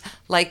ways.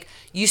 Like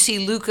you see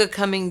Luka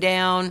coming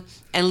down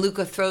and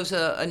Luka throws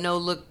a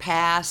no-look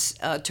pass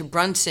to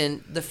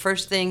Brunson. The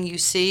first thing you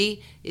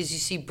see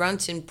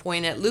Brunson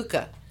point at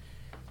Luka.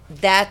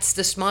 That's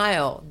the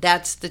smile.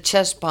 That's the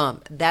chest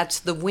bump. That's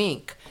the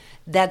wink.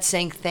 That's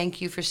saying thank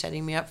you for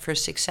setting me up for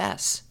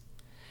success.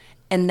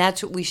 And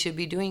that's what we should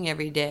be doing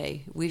every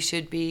day. We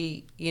should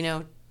be,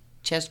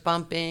 chest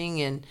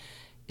bumping and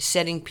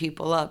setting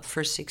people up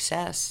for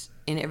success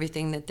in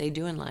everything that they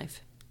do in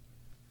life.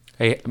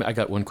 Hey, I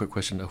got one quick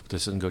question. I hope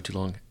this doesn't go too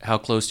long. How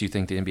close do you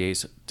think the NBA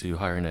is to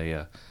hiring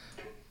a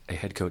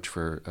head coach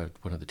for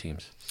one of the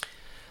teams?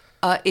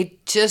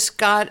 It just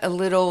got a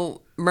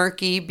little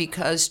murky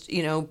because,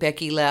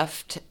 Becky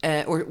left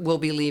or will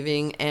be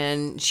leaving,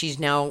 and she's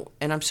now,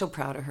 and I'm so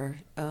proud of her.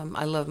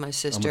 I love my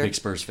sister. I'm a big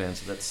Spurs fan,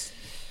 so that's...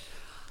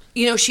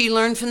 she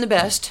learned from the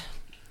best,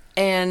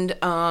 and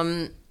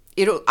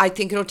I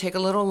think it'll take a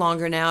little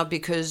longer now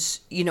because,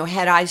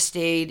 had I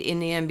stayed in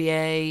the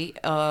NBA,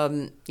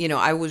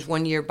 I was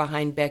 1 year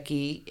behind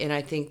Becky, and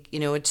I think,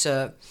 you have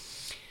to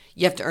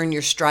earn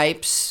your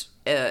stripes,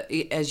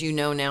 as you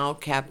know now,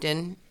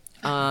 Captain.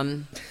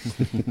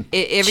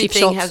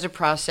 Everything has a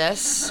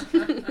process,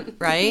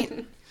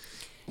 right?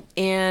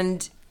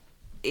 And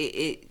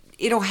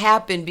it'll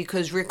happen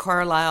because Rick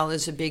Carlisle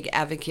is a big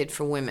advocate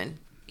for women.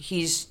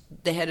 He's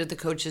the head of the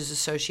Coaches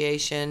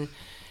Association,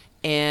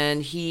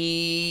 and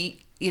he's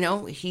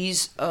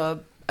a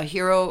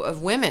hero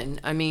of women.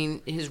 I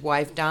mean, his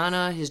wife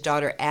Donna, his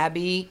daughter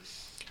Abby.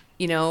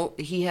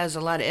 He has a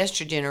lot of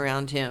estrogen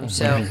around him.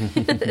 So,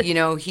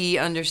 he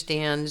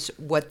understands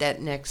what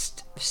that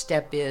next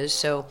step is.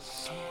 So,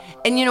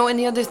 and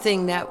the other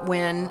thing that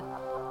when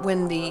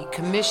the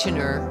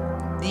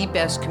commissioner, the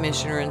best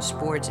commissioner in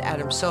sports,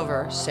 Adam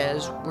Silver,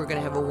 says we're going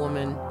to have a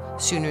woman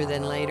sooner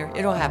than later,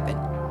 it'll happen.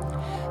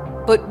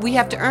 But we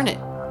have to earn it.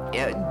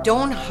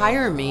 Don't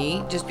hire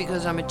me just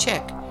because I'm a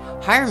chick.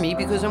 Hire me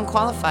because I'm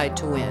qualified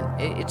to win.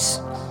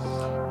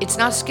 It's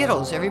not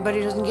Skittles.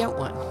 Everybody doesn't get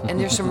one. And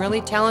there's some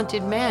really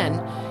talented men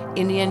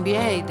in the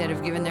NBA that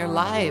have given their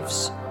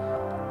lives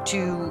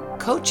to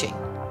coaching.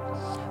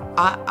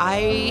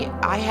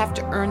 I have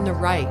to earn the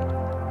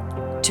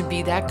right to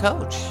be that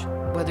coach,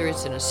 whether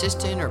it's an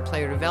assistant or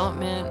player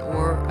development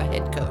or a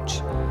head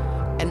coach.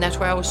 And that's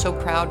why I was so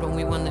proud when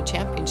we won the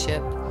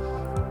championship,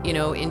 you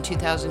know, in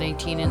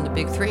 2018 in the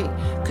Big Three,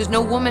 because no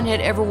woman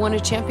had ever won a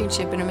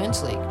championship in a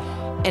men's league.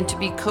 And to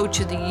be coach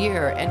of the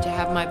year and to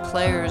have my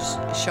players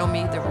show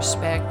me the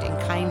respect and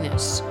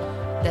kindness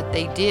that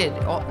they did,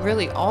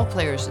 really all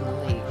players in the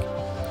league,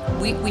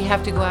 we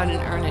have to go out and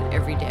earn it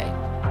every day.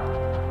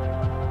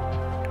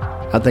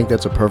 I think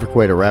that's a perfect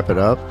way to wrap it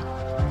up.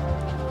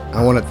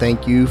 I want to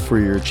thank you for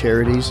your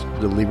charities.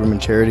 The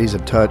Lieberman charities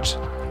have touched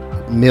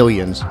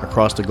millions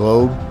across the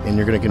globe, and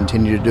you're going to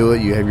continue to do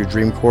it. You have your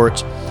Dream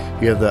Courts.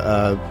 You have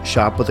the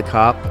Shop with a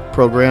Cop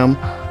program,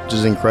 which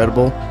is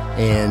incredible.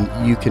 And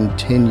you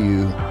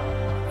continue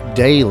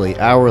daily,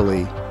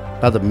 hourly,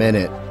 by the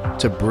minute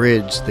to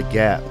bridge the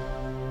gap.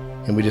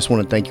 And we just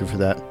want to thank you for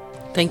that.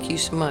 Thank you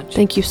so much.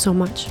 Thank you so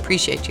much.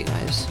 Appreciate you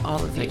guys,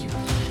 all of you.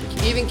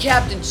 Thank you. Even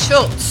Captain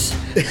Schultz.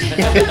 Hey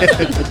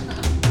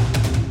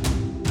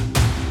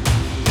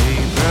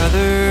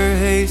brother,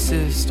 hey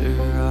sister,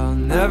 I'll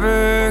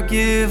never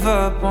give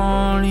up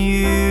on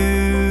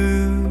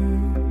you.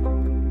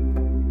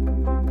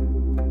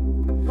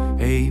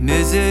 Hey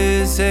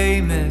Mrs.,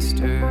 hey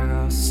mister,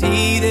 I'll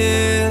see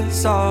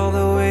this all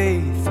the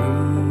way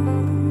through.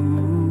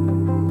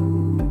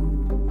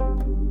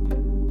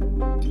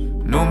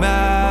 No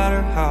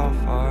matter how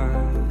far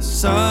the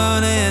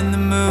sun and the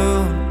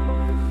moon,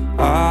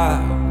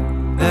 I'll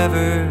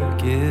never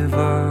give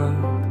up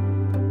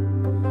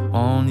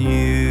on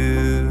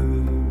you.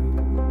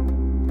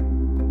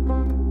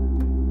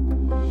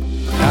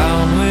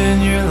 Down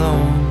when you're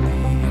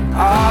lonely,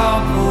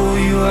 I'll pull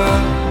you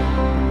up.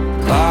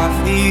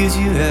 Life leaves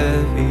you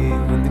heavy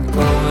when the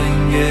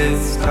going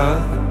gets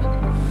tough.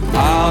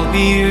 I'll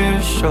be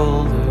your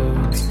shoulder,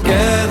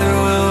 together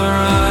we'll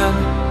run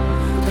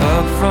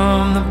up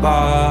from the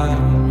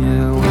bottom,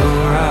 yeah,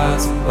 we'll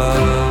rise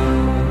above.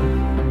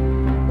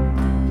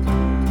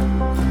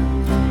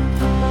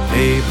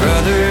 Hey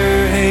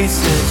brother, hey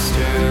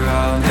sister,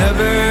 I'll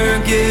never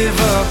give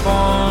up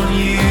on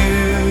you.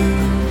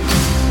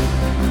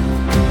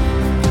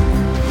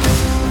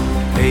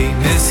 Hey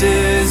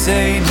Mrs.,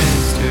 hey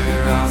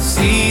mister, I'll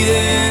see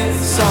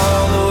this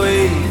all the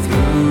way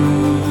through.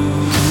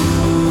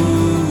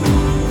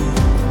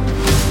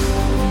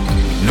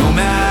 No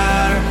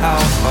matter how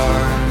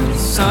far the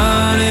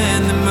sun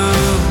and the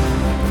moon,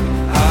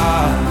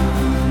 I'll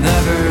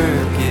never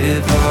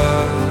give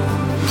up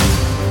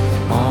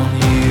on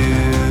you.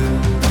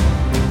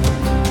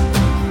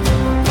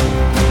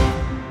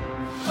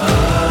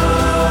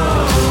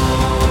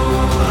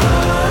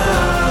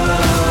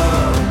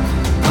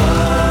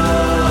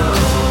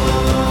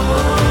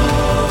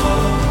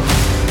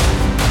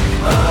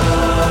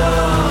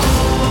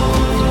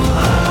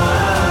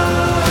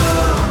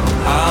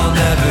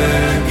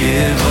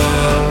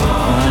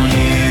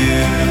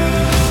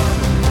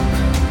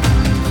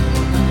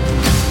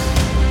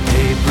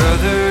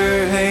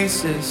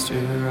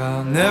 Sister,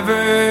 I'll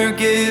never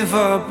give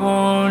up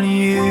on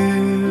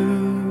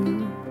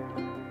you.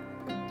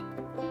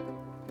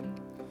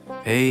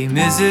 Hey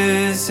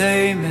Mrs.,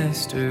 hey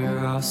mister,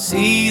 I'll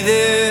see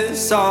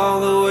this all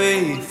the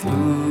way through.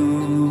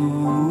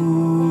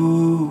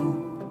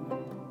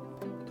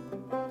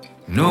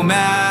 No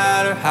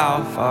matter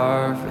how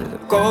far, for the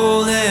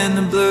gold and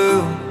the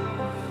blue,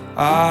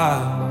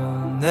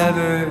 I'll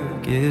never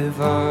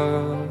give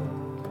up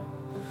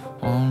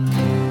on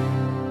you.